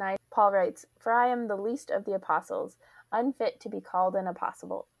in verse 9, Paul writes, for I am the least of the apostles, unfit to be called an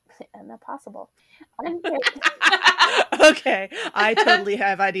apostle. Unfit. Okay, I totally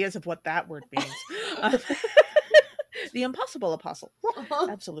have ideas of what that word means. The impossible apostle.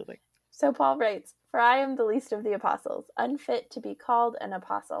 Absolutely. So Paul writes, for I am the least of the apostles, unfit to be called an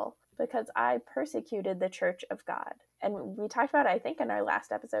apostle, because I persecuted the church of God. And we talked about, I think, in our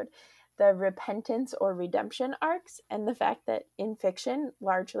last episode, the repentance or redemption arcs, and the fact that in fiction,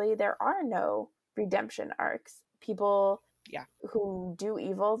 largely, there are no redemption arcs. People who do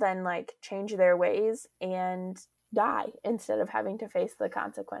evil then like change their ways and die instead of having to face the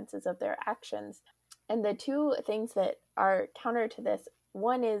consequences of their actions. And the two things that are counter to this,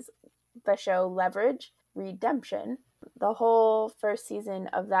 one is the show Leverage, redemption. The whole first season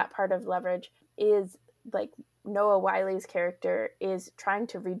of that part of Leverage is like Noah Wiley's character is trying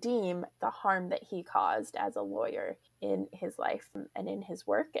to redeem the harm that he caused as a lawyer in his life and in his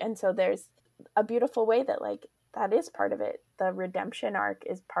work. And so there's a beautiful way that like that is part of it. The redemption arc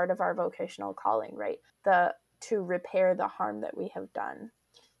is part of our vocational calling, right? To repair the harm that we have done.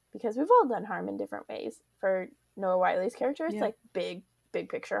 Because we've all done harm in different ways. For Noah Wiley's character, it's like big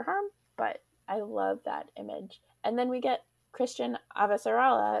picture harm, but I love that image. And then we get Christian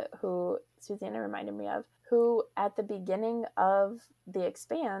Avasarala, who Susanna reminded me of, who at the beginning of The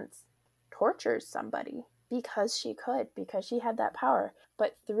Expanse tortures somebody because she could, because she had that power.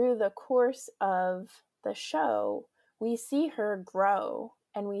 But through the course of the show, we see her grow,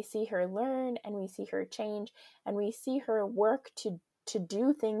 and we see her learn, and we see her change, and we see her work to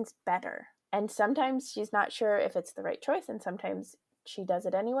do things better. And sometimes she's not sure if it's the right choice, and sometimes she does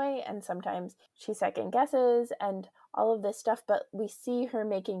it anyway, and sometimes she second guesses and all of this stuff, but we see her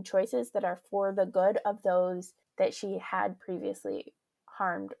making choices that are for the good of those that she had previously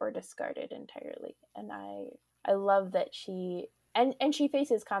harmed or discarded entirely. And I love that she and she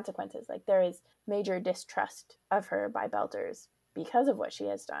faces consequences. Like, there is major distrust of her by Belters because of what she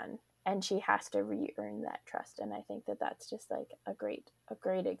has done, and she has to re-earn that trust. And I think that that's just like a great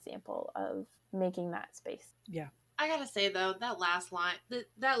example of making that space. Yeah. I gotta say though, that last line,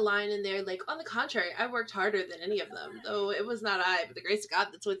 that line in there, like, on the contrary, I worked harder than any of them, though it was not I, but the grace of God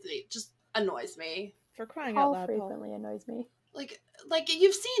that's with me, just annoys me. For crying out loud, frequently annoys me. Like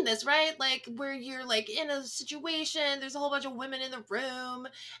you've seen this, right? Like, where you're like in a situation, there's a whole bunch of women in the room,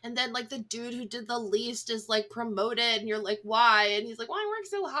 and then like the dude who did the least is like promoted, and you're like, why? And he's like, well, I work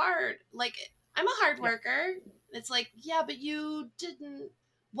so hard. Like, I'm a hard worker. It's like, yeah, but you didn't.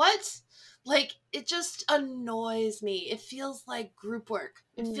 What? Like, it just annoys me. It feels like group work.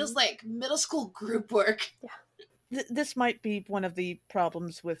 It feels like middle school group work. Yeah. This might be one of the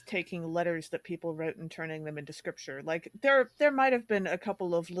problems with taking letters that people wrote and turning them into scripture. Like, there might have been a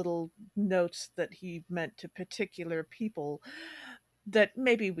couple of little notes that he meant to particular people that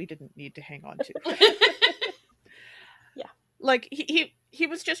maybe we didn't need to hang on to. Yeah. Like, He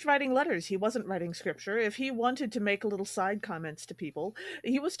was just writing letters. He wasn't writing scripture. If he wanted to make little side comments to people,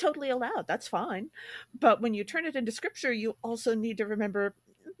 he was totally allowed. That's fine. But when you turn it into scripture, you also need to remember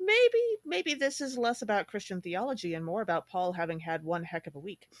maybe this is less about Christian theology and more about Paul having had one heck of a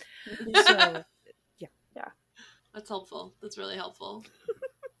week. So, yeah. Yeah. That's helpful. That's really helpful.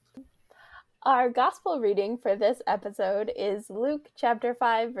 Our gospel reading for this episode is Luke chapter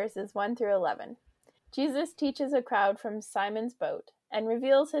 5, verses 1 through 11. Jesus teaches a crowd from Simon's boat and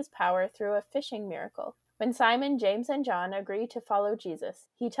reveals his power through a fishing miracle. When Simon, James, and John agree to follow Jesus,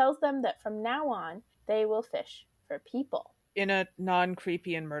 he tells them that from now on, they will fish for people. In a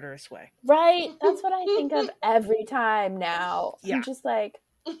non-creepy and murderous way. Right? That's what I think of every time now. Yeah. I'm just like,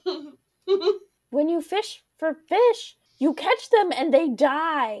 when you fish for fish, you catch them and they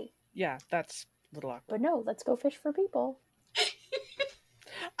die. Yeah, that's a little awkward. But no, let's go fish for people.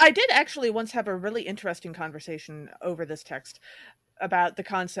 I did actually once have a really interesting conversation over this text about the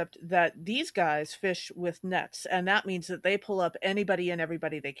concept that these guys fish with nets, and that means that they pull up anybody and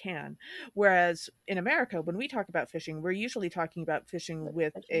everybody they can. Whereas in America, when we talk about fishing, we're usually talking about fishing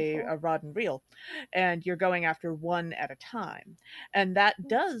with a rod and reel, and you're going after one at a time. And that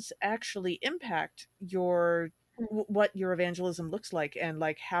does actually impact what your evangelism looks like and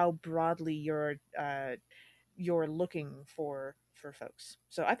like how broadly you're looking for folks.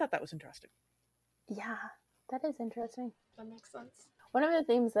 So I thought that was interesting. Yeah, that is interesting. That makes sense. One of the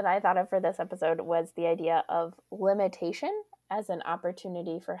themes that I thought of for this episode was the idea of limitation as an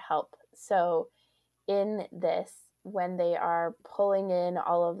opportunity for help. So in this, when they are pulling in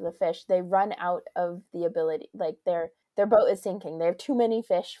all of the fish, they run out of the ability, like their boat is sinking. They have too many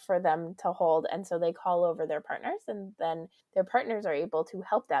fish for them to hold, and so they call over their partners, and then their partners are able to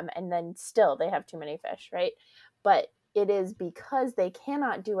help them, and then still they have too many fish, right? But it is because they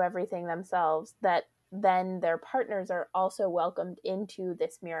cannot do everything themselves that then their partners are also welcomed into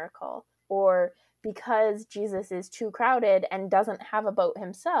this miracle. Or because Jesus is too crowded and doesn't have a boat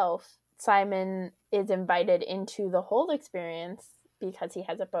himself, Simon is invited into the whole experience because he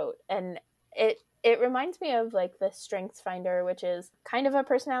has a boat. And it reminds me of like the Strengths Finder, which is kind of a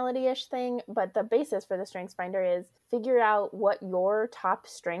personality-ish thing, but the basis for the Strengths Finder is figure out what your top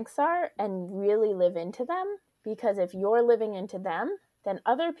strengths are and really live into them. Because if you're living into them, then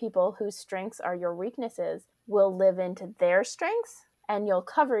other people whose strengths are your weaknesses will live into their strengths, and you'll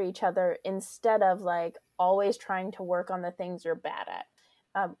cover each other instead of like always trying to work on the things you're bad at,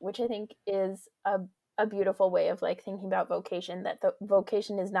 which I think is a beautiful way of like thinking about vocation, that the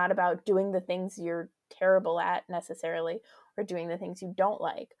vocation is not about doing the things you're terrible at necessarily or doing the things you don't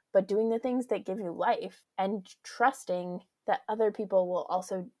like, but doing the things that give you life and trusting that other people will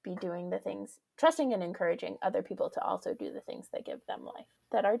also be doing the things, trusting and encouraging other people to also do the things that give them life,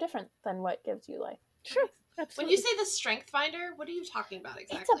 that are different than what gives you life. Sure, absolutely. When you say the Strength Finder, what are you talking about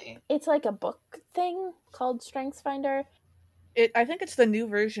exactly? It's like a book thing called Strengths Finder. I think it's the new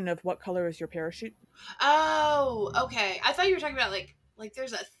version of What Color Is Your Parachute? Oh, okay. I thought you were talking about like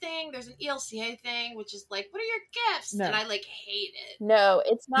there's a thing, there's an ELCA thing, which is like, what are your gifts? No. And I like hate it. No,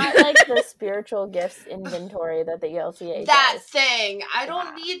 it's not like the spiritual gifts inventory that the ELCA that does. Thing. I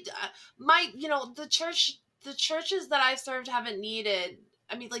don't need the churches that I served haven't needed.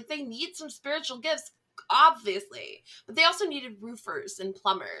 I mean, like they need some spiritual gifts, obviously, but they also needed roofers and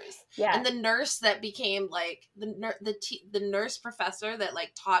plumbers. Yeah. And the nurse that became like the nurse professor that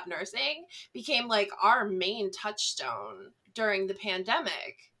like taught nursing became like our main touchstone during the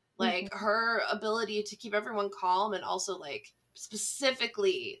pandemic. Like her ability to keep everyone calm and also like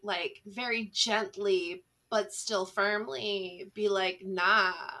specifically like very gently but still firmly be like,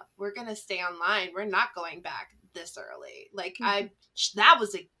 nah, we're gonna stay online, we're not going back this early. Like that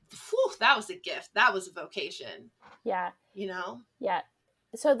was a gift, that was a vocation. Yeah. Yeah.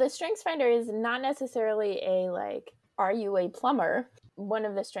 So the Strengths Finder is not necessarily a like, are you a plumber? One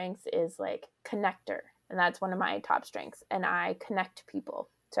of the strengths is like connector, and that's one of my top strengths, and I connect people.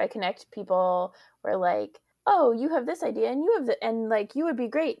 So I connect people where like, oh, you have this idea and you have and like you would be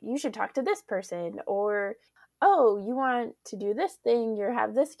great, you should talk to this person. Or, oh, you want to do this thing, you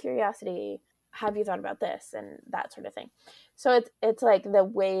have this curiosity, have you thought about this? And that sort of thing. So it's like the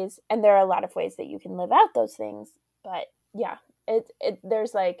ways, and there are a lot of ways that you can live out those things, but yeah,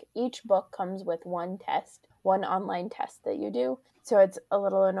 there's like each book comes with one online test that you do. So it's a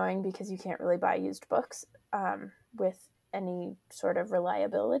little annoying because you can't really buy used books with any sort of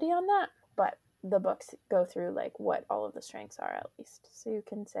reliability on that, but the books go through like what all of the strengths are at least, so you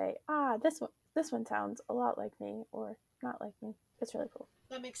can say, this one sounds a lot like me or not like me. It's really cool.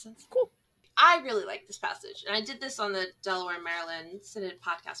 That makes sense. Cool. I really like this passage, and I did this on the Delaware, Maryland Synod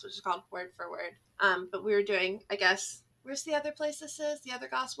podcast, which is called Word for Word. But we were doing, I guess, Where's the other place this is? The other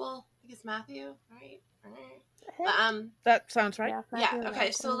gospel? I think it's Matthew, right? Right. I think, But, That sounds right. yeah, yeah, Matthew and okay,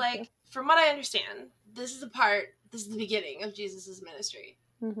 Mark, so one of like from what I understand, this is the beginning of Jesus's ministry,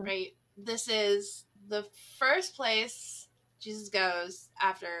 the two. right? This is the first place Jesus goes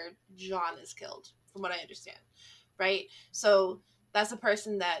after John is killed, from what I understand, right? So that's a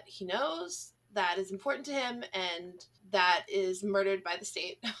person that he knows, that is important to him, and that is murdered by the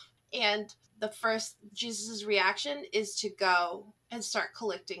state. And the first Jesus's reaction is to go and start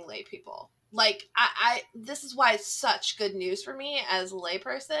collecting lay people. Like I this is why it's such good news for me as a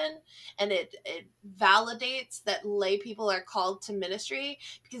layperson, and it validates that lay people are called to ministry,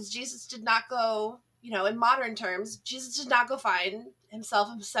 because Jesus did not go, you know, in modern terms, Jesus did not go find himself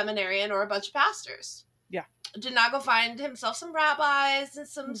a seminarian or a bunch of pastors. Yeah. Did not go find himself some rabbis and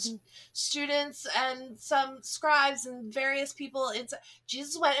some students and some scribes and various people.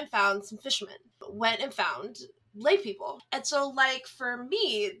 Jesus went and found some fishermen, went and found lay people. And so, like, for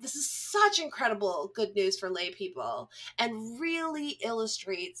me, this is such incredible good news for lay people, and really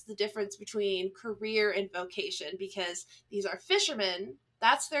illustrates the difference between career and vocation, because these are fishermen,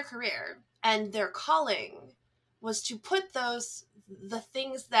 that's their career, and their calling was to put the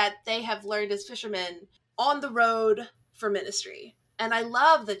things that they have learned as fishermen on the road for ministry. And I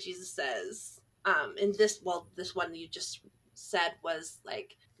love that Jesus says, in this one you just said was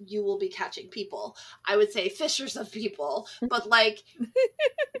like, you will be catching people. I would say fishers of people, but like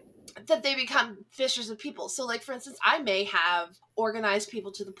that they become fishers of people. So like, for instance, I may have organized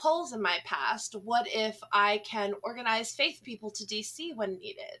people to the polls in my past. What if I can organize faith people to DC when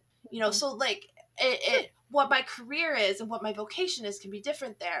needed? You know, so like what my career is and what my vocation is can be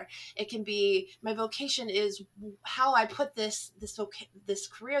different there. It can be, my vocation is how I put this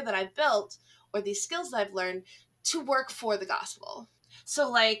career that I've built, or these skills that I've learned, to work for the gospel. So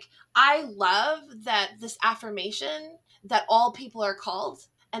like, I love that this affirmation that all people are called,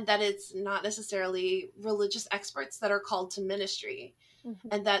 and that it's not necessarily religious experts that are called to ministry.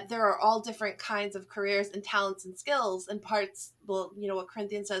 And that there are all different kinds of careers and talents and skills and parts, well, you know what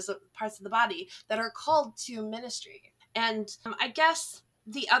Corinthians says, parts of the body that are called to ministry. And I guess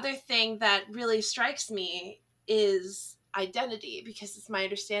the other thing that really strikes me is identity, because it's my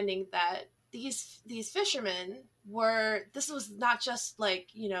understanding that these fishermen this was not just like,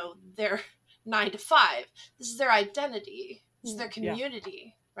 you know, their 9 to 5. This is their identity. This is their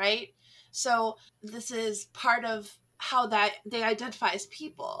community, right? So this is part of how that they identify as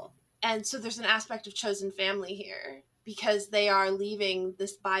people. And so there's an aspect of chosen family here, because they are leaving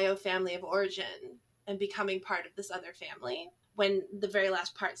this bio family of origin and becoming part of this other family, when the very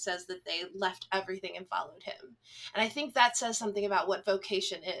last part says that they left everything and followed him. And I think that says something about what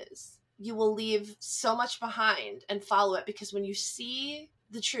vocation is. You will leave so much behind and follow it, because when you see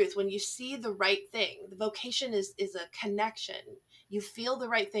the truth, when you see the right thing, the vocation is a connection. You feel the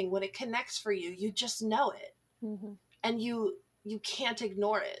right thing. When it connects for you, you just know it. And you can't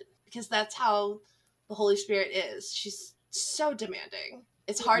ignore it, because that's how the Holy Spirit is. She's so demanding.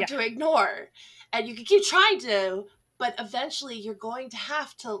 It's hard to ignore, and you can keep trying to, but eventually you're going to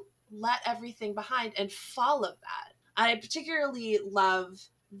have to let everything behind and follow that. I particularly love,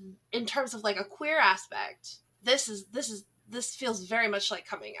 in terms of like a queer aspect, this feels very much like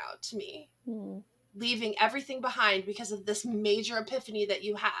coming out to me. Leaving everything behind because of this major epiphany that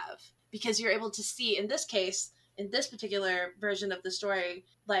you have, because you're able to see, in this case, in this particular version of the story,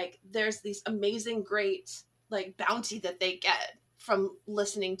 like there's these amazing, great, like bounty that they get from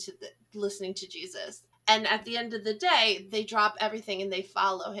listening to Jesus. And at the end of the day, they drop everything and they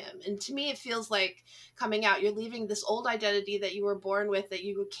follow him. And to me, it feels like coming out. You're leaving this old identity that you were born with, that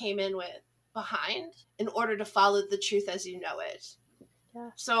you came in with, behind, in order to follow the truth as you know it. Yeah.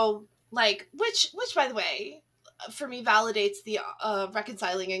 So like, which by the way, for me validates the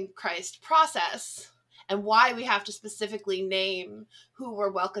reconciling in Christ process, and why we have to specifically name who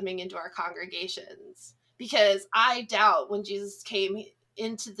we're welcoming into our congregations. Because I doubt when Jesus came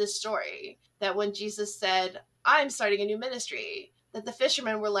into this story, that when Jesus said, I'm starting a new ministry, that the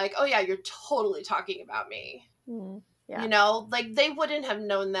fishermen were like, oh yeah, you're totally talking about me. You know, like they wouldn't have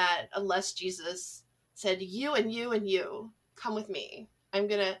known that unless Jesus said, you and you and you, come with me. I'm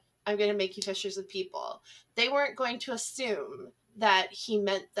gonna make you fishers of people. They weren't going to assume that he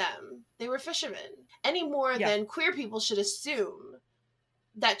meant them. They were fishermen. Any more than queer people should assume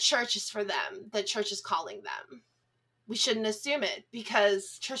that church is for them, that church is calling them. We shouldn't assume it,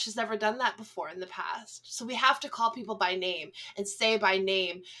 because church has never done that before in the past. So we have to call people by name and say by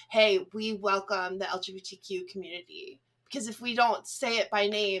name, hey, we welcome the LGBTQ community. Because if we don't say it by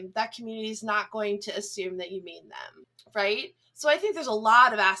name, that community is not going to assume that you mean them, right? So I think there's a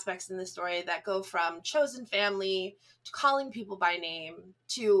lot of aspects in this story that go from chosen family to calling people by name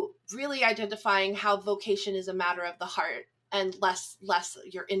to really identifying how vocation is a matter of the heart and less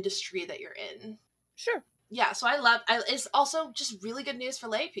your industry that you're in. Sure. Yeah, so it's also just really good news for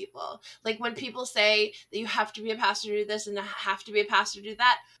lay people. Like when people say that you have to be a pastor to do this and have to be a pastor to do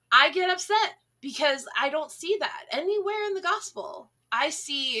that, I get upset because I don't see that anywhere in the gospel. I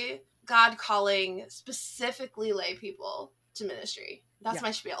see God calling specifically lay people to ministry. That's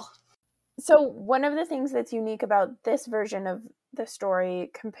my spiel. So one of the things that's unique about this version of the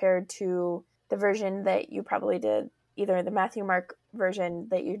story compared to the version that you probably did, either the Matthew Mark version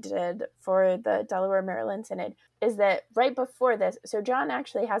that you did for the Delaware Maryland Synod, is that right before this, so John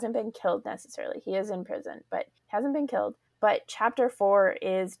actually hasn't been killed necessarily. He is in prison, but hasn't been killed. But chapter 4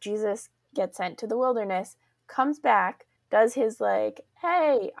 is Jesus gets sent to the wilderness, comes back, does his like,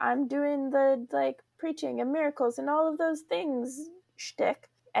 hey, I'm doing the like preaching and miracles and all of those things shtick,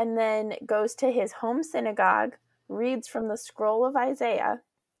 and then goes to his home synagogue, reads from the scroll of Isaiah.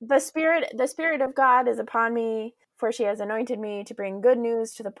 The Spirit of God is upon me, for she has anointed me to bring good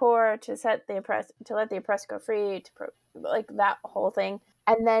news to the poor, to let the oppressed go free, like that whole thing.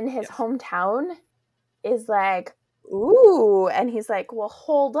 And then his hometown is like, ooh, and he's like, well,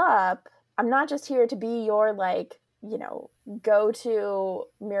 hold up. I'm not just here to be your like, go-to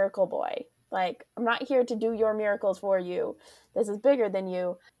miracle boy. Like, I'm not here to do your miracles for you. This is bigger than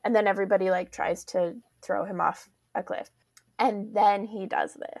you. And then everybody like tries to throw him off a cliff. And then he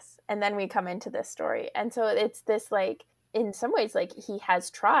does this. And then we come into this story. And so it's this like, in some ways, like he has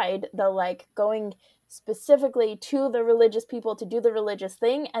tried the like going specifically to the religious people to do the religious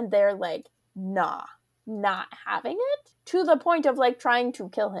thing. And they're like, nah, not having it, to the point of like trying to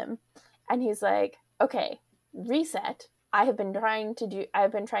kill him. And he's like, okay, reset. I have been trying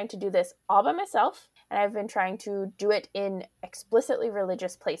to do this all by myself, and I've been trying to do it in explicitly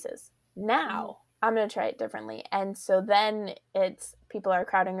religious places. Now I'm going to try it differently. And so then it's people are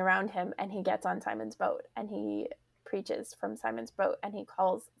crowding around him, and he gets on Simon's boat and he preaches from Simon's boat, and he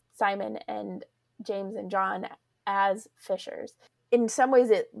calls Simon and James and John as fishers. In some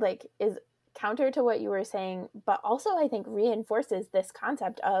ways it like is counter to what you were saying, but also I think reinforces this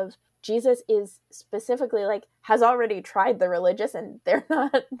concept of Jesus is specifically like has already tried the religious, and they're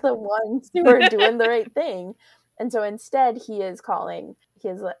not the ones who are doing the right thing. And so instead he is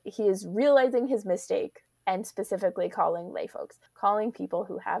realizing his mistake and specifically calling lay folks, calling people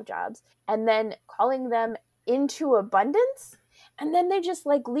who have jobs, and then calling them into abundance. And then they just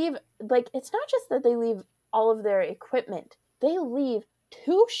like leave, like it's not just that they leave all of their equipment, they leave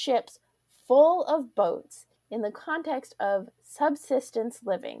 2 ships full of boats in the context of subsistence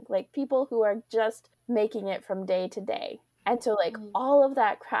living, like people who are just making it from day to day. And so like all of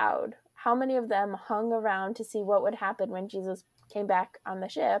that crowd, how many of them hung around to see what would happen when Jesus came back on the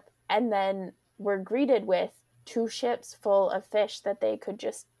ship, and then were greeted with 2 ships full of fish that they could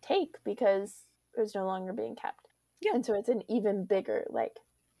just take because it was no longer being kept. Yeah. And so it's an even bigger like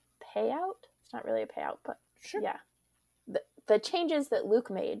payout. It's not really a payout, but sure. Yeah. The changes that Luke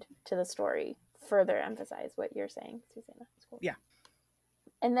made to the story further emphasize what you're saying, Susanna. Cool. Yeah.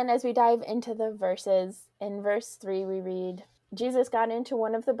 And then as we dive into the verses, in verse 3 we read, Jesus got into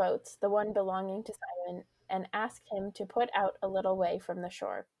one of the boats, the one belonging to Simon, and asked him to put out a little way from the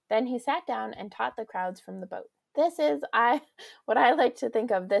shore. Then he sat down and taught the crowds from the boat. This is what I like to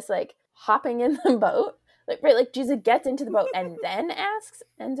think of, this like hopping in the boat. Like Jesus gets into the boat and then asks.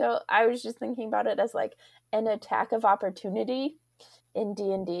 And so I was just thinking about it as like an attack of opportunity in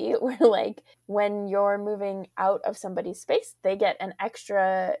D&D, where like when you're moving out of somebody's space, they get an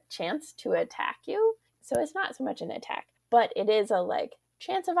extra chance to attack you. So it's not so much an attack, but it is a like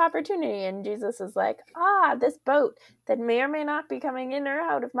chance of opportunity. And Jesus is like, this boat that may or may not be coming in or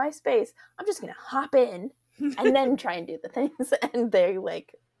out of my space, I'm just going to hop in and then try and do the things. And they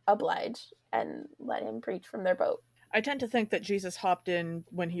like oblige and let him preach from their boat. I tend to think that Jesus hopped in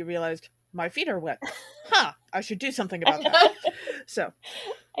when he realized my feet are wet. I should do something about that. So,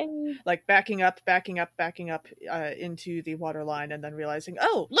 like backing up into the water line, and then realizing,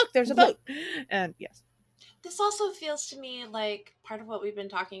 oh, look, there's a boat. And yes. This also feels to me like part of what we've been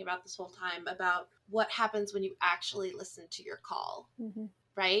talking about this whole time, about what happens when you actually listen to your call,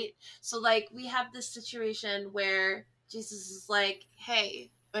 right? So like we have this situation where Jesus is like,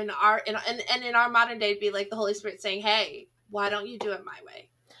 hey, in our modern day, it'd be like the Holy Spirit saying, hey, why don't you do it my way?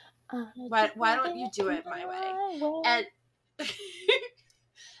 Why don't you do it my way? And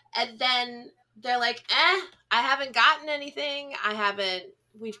and then they're like, I haven't gotten anything.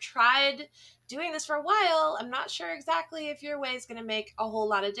 We've tried doing this for a while. I'm not sure exactly if your way is going to make a whole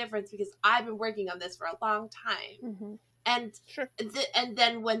lot of difference because I've been working on this for a long time. And Sure. and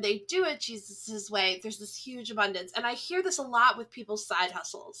then when they do it Jesus's way, there's this huge abundance. And I hear this a lot with people's side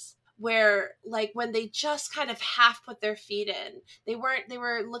hustles, where like when they just kind of half put their feet in, they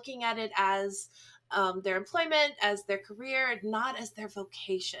were looking at it as their employment, as their career, not as their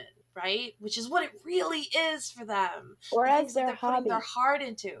vocation, right? Which is what it really is for them. Or The as things that their they're putting their hobby. heart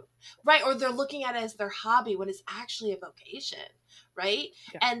into, right? Or they're looking at it as their hobby when it's actually a vocation, right?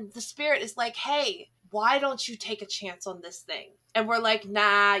 Yeah. And the Spirit is like, hey, why don't you take a chance on this thing? And we're like,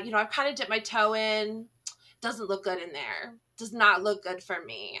 nah, I've kind of dipped my toe in. Doesn't look good in there. Does not look good for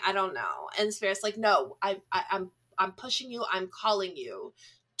me. I don't know. And the Spirit's like, no, I'm pushing you. I'm calling you.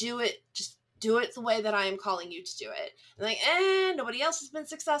 Do it. Just do it the way that I am calling you to do it. And like, nobody else has been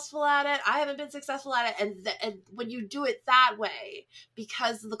successful at it. I haven't been successful at it. And when you do it that way,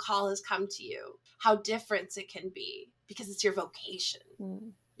 because the call has come to you, how different it can be, because it's your vocation,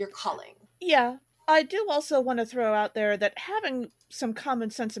 your calling. Yeah. I do also want to throw out there that having some common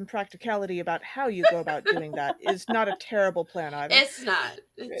sense and practicality about how you go about doing that is not a terrible plan either. It's not.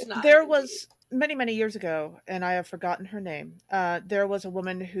 There was many, many years ago, and I have forgotten her name. There was a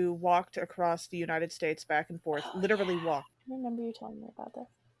woman who walked across the United States back and forth, literally walked. I remember you telling me about this.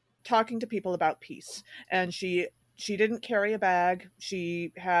 Talking to people about peace. And she didn't carry a bag.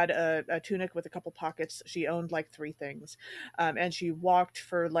 She had a tunic with a couple pockets. She owned like 3 things. And she walked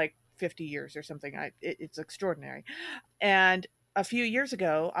for like 50 years or something. It's extraordinary. And a few years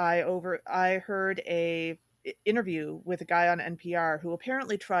ago, I heard a interview with a guy on NPR who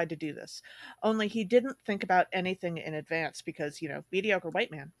apparently tried to do this, only he didn't think about anything in advance because, mediocre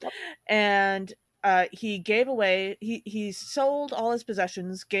white man. Yep. And he gave away, he sold all his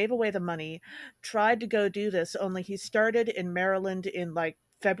possessions, gave away the money, tried to go do this, only he started in Maryland in like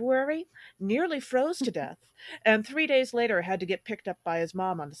February, nearly froze to death, and 3 days later had to get picked up by his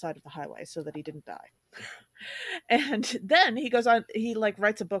mom on the side of the highway so that he didn't die. And then he goes on, he like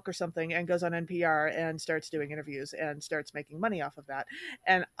writes a book or something and goes on NPR and starts doing interviews and starts making money off of that.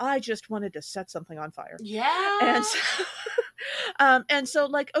 And I just wanted to set something on fire. Yeah. And so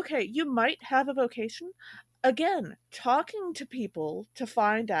like, okay, you might have a vocation. Again, talking to people to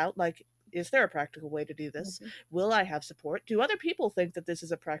find out, like, is there a practical way to do this? Will I have support? Do other people think that this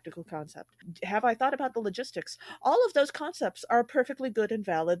is a practical concept? Have I thought about the logistics? All of those concepts are perfectly good and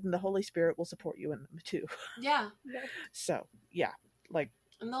valid, and the Holy Spirit will support you in them too. Yeah. So, yeah, like,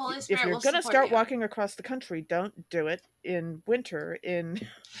 and the Holy Spirit if you're will going to support start you. walking across the country, don't do it in winter in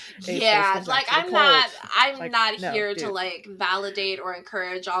a yeah, place that's like actually I'm cold. not no, here dude. to like validate or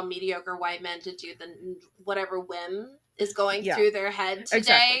encourage all mediocre white men to do the whatever whim is going through their head today,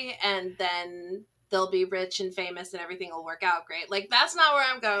 exactly. And then they'll be rich and famous and everything will work out great. Like, that's not where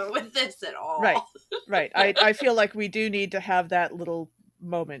I'm going with this at all. Right. I feel like we do need to have that little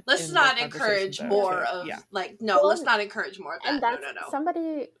moment. Let's not encourage more of like, no, let's not encourage more of that. And that's, no.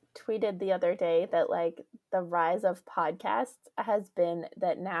 Somebody tweeted the other day that like the rise of podcasts has been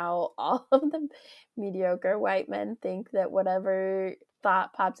that now all of the mediocre white men think that whatever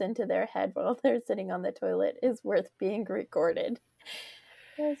thought pops into their head while they're sitting on the toilet is worth being recorded.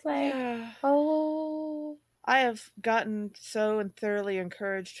 It's like, oh. I have gotten so thoroughly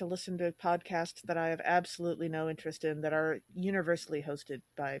encouraged to listen to podcasts that I have absolutely no interest in that are universally hosted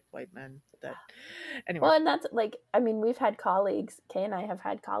by white men. That anyway. Well, and that's like, I mean, we've had colleagues, Kay and I have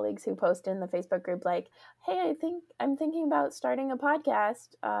had colleagues who post in the Facebook group like, hey, I'm thinking about starting a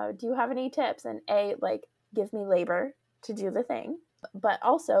podcast. Do you have any tips? And like, give me labor to do the thing. But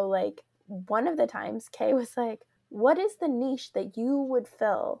also, like, one of the times Kay was like, what is the niche that you would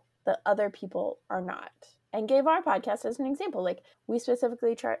fill that other people are not? And gave our podcast as an example. Like, we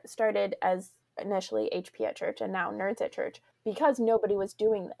specifically started as initially HP at Church and now Nerds at Church because nobody was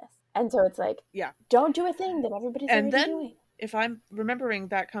doing this. And so it's like, don't do a thing that everybody's already doing. If I'm remembering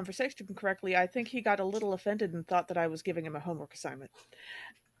that conversation correctly, I think he got a little offended and thought that I was giving him a homework assignment.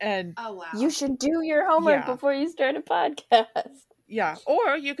 And oh, wow. You should do your homework before you start a podcast. Yeah,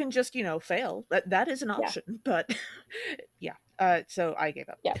 or you can just, fail. That is an option, but so I gave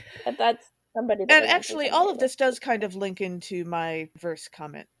up. Yeah, that's somebody. And actually, all of this does kind of link into my verse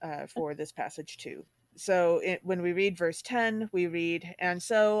comment for this passage too. So when we read verse 10, we read, and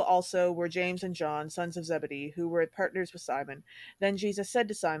so also were James and John, sons of Zebedee, who were partners with Simon. Then Jesus said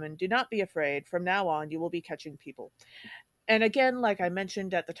to Simon, do not be afraid. From now on, you will be catching people. And again, like I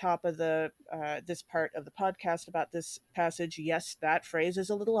mentioned at the top of the this part of the podcast about this passage, yes, that phrase is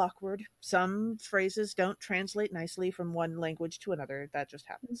a little awkward. Some phrases don't translate nicely from one language to another. That just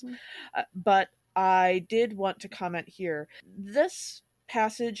happens. Mm-hmm. But I did want to comment here. This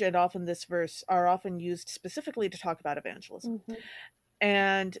passage and often this verse are often used specifically to talk about evangelism. Mm-hmm.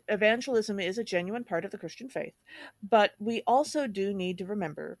 And evangelism is a genuine part of the Christian faith. But we also do need to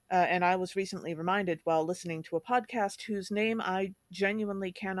remember, and I was recently reminded while listening to a podcast whose name I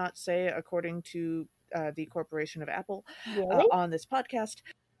genuinely cannot say according to the Corporation of Apple Really? on this podcast.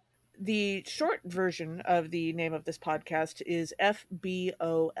 The short version of the name of this podcast is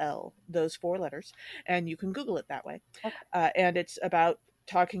FBOL, those 4 letters, and you can Google it that way. Okay. And it's about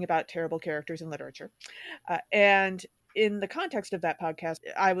talking about terrible characters in literature. And in the context of that podcast,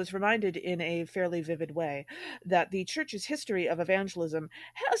 I was reminded in a fairly vivid way that the church's history of evangelism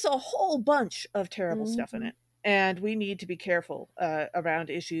has a whole bunch of terrible stuff in it. And we need to be careful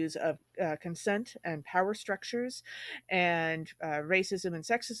around issues of consent and power structures and racism and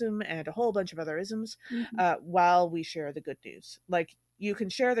sexism and a whole bunch of other isms while we share the good news. Like, you can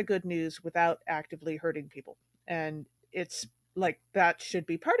share the good news without actively hurting people. And it's like, that should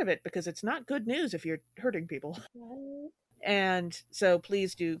be part of it, because it's not good news if you're hurting people. Right. And so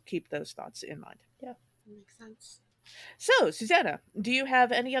please do keep those thoughts in mind. Yeah. Makes sense. So, Susanna, do you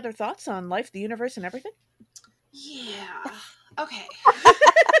have any other thoughts on life, the universe, and everything? Yeah. Okay.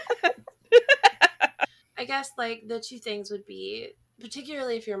 I guess like the 2 things would be,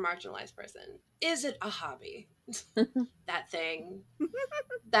 particularly if you're a marginalized person, is it a hobby? That thing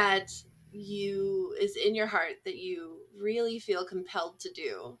that is in your heart that you really feel compelled to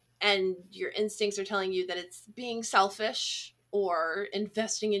do, and your instincts are telling you that it's being selfish or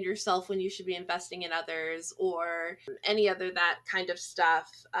investing in yourself when you should be investing in others, or any other that kind of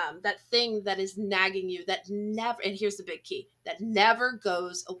stuff. That thing that is nagging you that never, and here's the big key, that never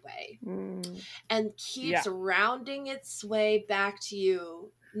goes away and keeps rounding its way back to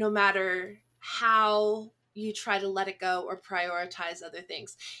you, no matter how you try to let it go or prioritize other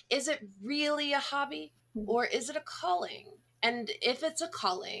things. Is it really a hobby, or is it a calling? And if it's a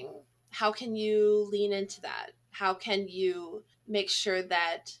calling, how can you lean into that? How can you make sure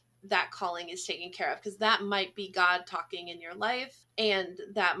that that calling is taken care of? Because that might be God talking in your life, and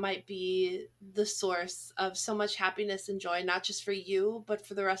that might be the source of so much happiness and joy, not just for you, but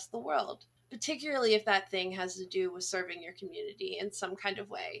for the rest of the world. Particularly if that thing has to do with serving your community in some kind of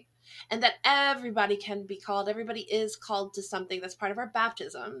way. And that everybody can be called. Everybody is called to something. That's part of our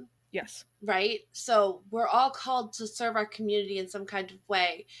baptism. Yes. Right? So we're all called to serve our community in some kind of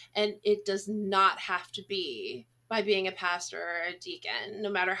way. And it does not have to be by being a pastor or a deacon, no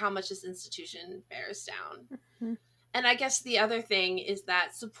matter how much this institution bears down. And I guess the other thing is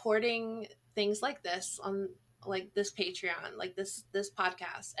that supporting things like this on like this Patreon, like this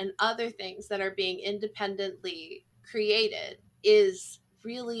podcast, and other things that are being independently created is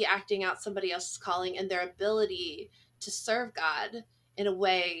really acting out somebody else's calling and their ability to serve God in a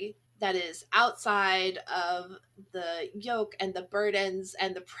way that is outside of the yoke and the burdens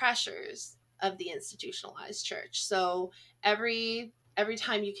and the pressures of the institutionalized church. So every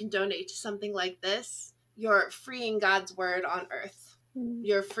time you can donate to something like this, you're freeing God's word on earth.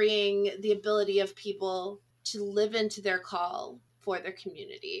 You're freeing the ability of people to live into their call for their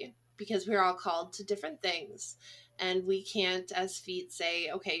community, because we're all called to different things, and we can't as feet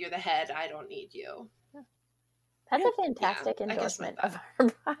say, okay, you're the head, I don't need you. That's a fantastic endorsement of our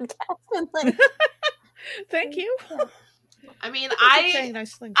podcast. Thank you. I mean,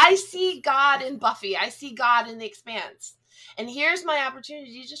 nice I see God in Buffy. I see God in The Expanse. And here's my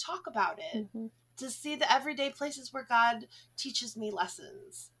opportunity to talk about it. To see the everyday places where God teaches me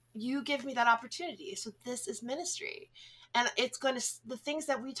lessons. You give me that opportunity. So this is ministry. And it's going to, the things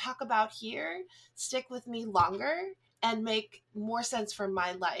that we talk about here stick with me longer and make more sense for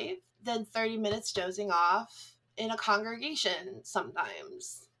my life than 30 minutes dozing off in a congregation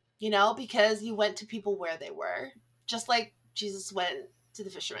sometimes, you know, because you went to people where they were, just like Jesus went to the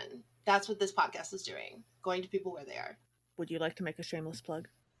fishermen. That's what this podcast is doing, going to people where they are. Would you like to make a shameless plug?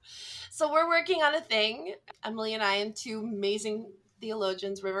 So we're working on a thing. Emily and I and 2 amazing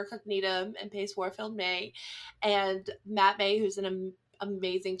theologians, River Cognita and Pace Warfield May, and Matt May, who's an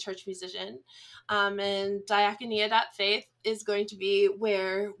amazing church musician. And Diaconia.faith is going to be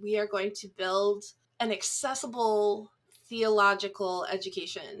where we are going to build an accessible theological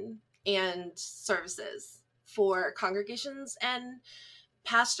education and services for congregations and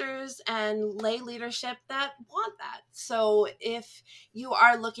pastors and lay leadership that want that. So if you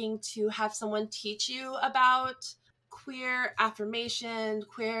are looking to have someone teach you about queer affirmation,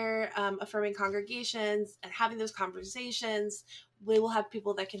 queer affirming congregations, and having those conversations, we will have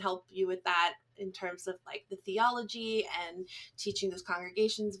people that can help you with that in terms of like the theology and teaching those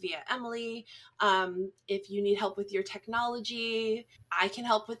congregations via Emily. If you need help with your technology, I can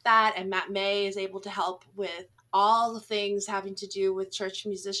help with that. And Matt May is able to help with all the things having to do with church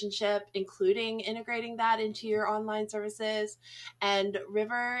musicianship, including integrating that into your online services. And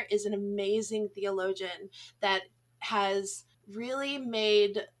River is an amazing theologian that has really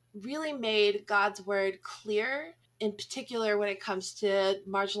made God's word clear, in particular when it comes to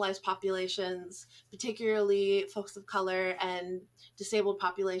marginalized populations, particularly folks of color and disabled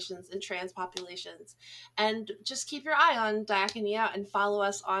populations and trans populations. And just keep your eye on Diakonia and follow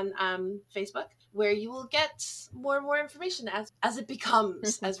us on Facebook, where you will get more and more information as it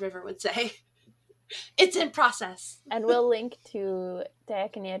becomes, as River would say. It's in process. And we'll link to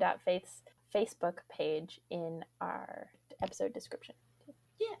Diakonia.faith's Facebook page in our episode description.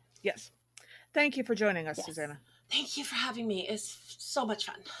 Yeah. Yes. Thank you for joining us, Yes. Susanna. Thank you for having me. It's so much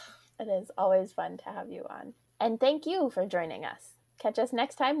fun. It is always fun to have you on. And thank you for joining us. Catch us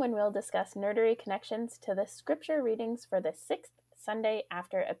next time when we'll discuss nerdery connections to the scripture readings for the 6th Sunday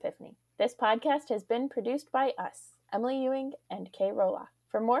after Epiphany. This podcast has been produced by us, Emily Ewing and Kay Roloff.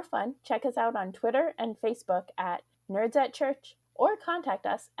 For more fun, check us out on Twitter and Facebook at Nerds at Church, or contact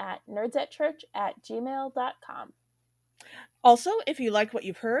us at nerdsatchurch@gmail.com. Also, if you like what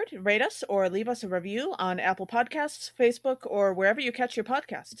you've heard, rate us or leave us a review on Apple Podcasts, Facebook, or wherever you catch your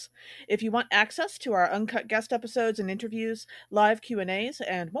podcasts. If you want access to our uncut guest episodes and interviews, live Q&As,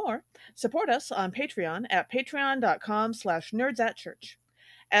 and more, support us on Patreon at patreon.com/nerdsatchurch.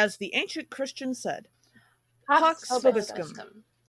 As the ancient Christians said, Pax Pax Vobiscum. Vobiscum.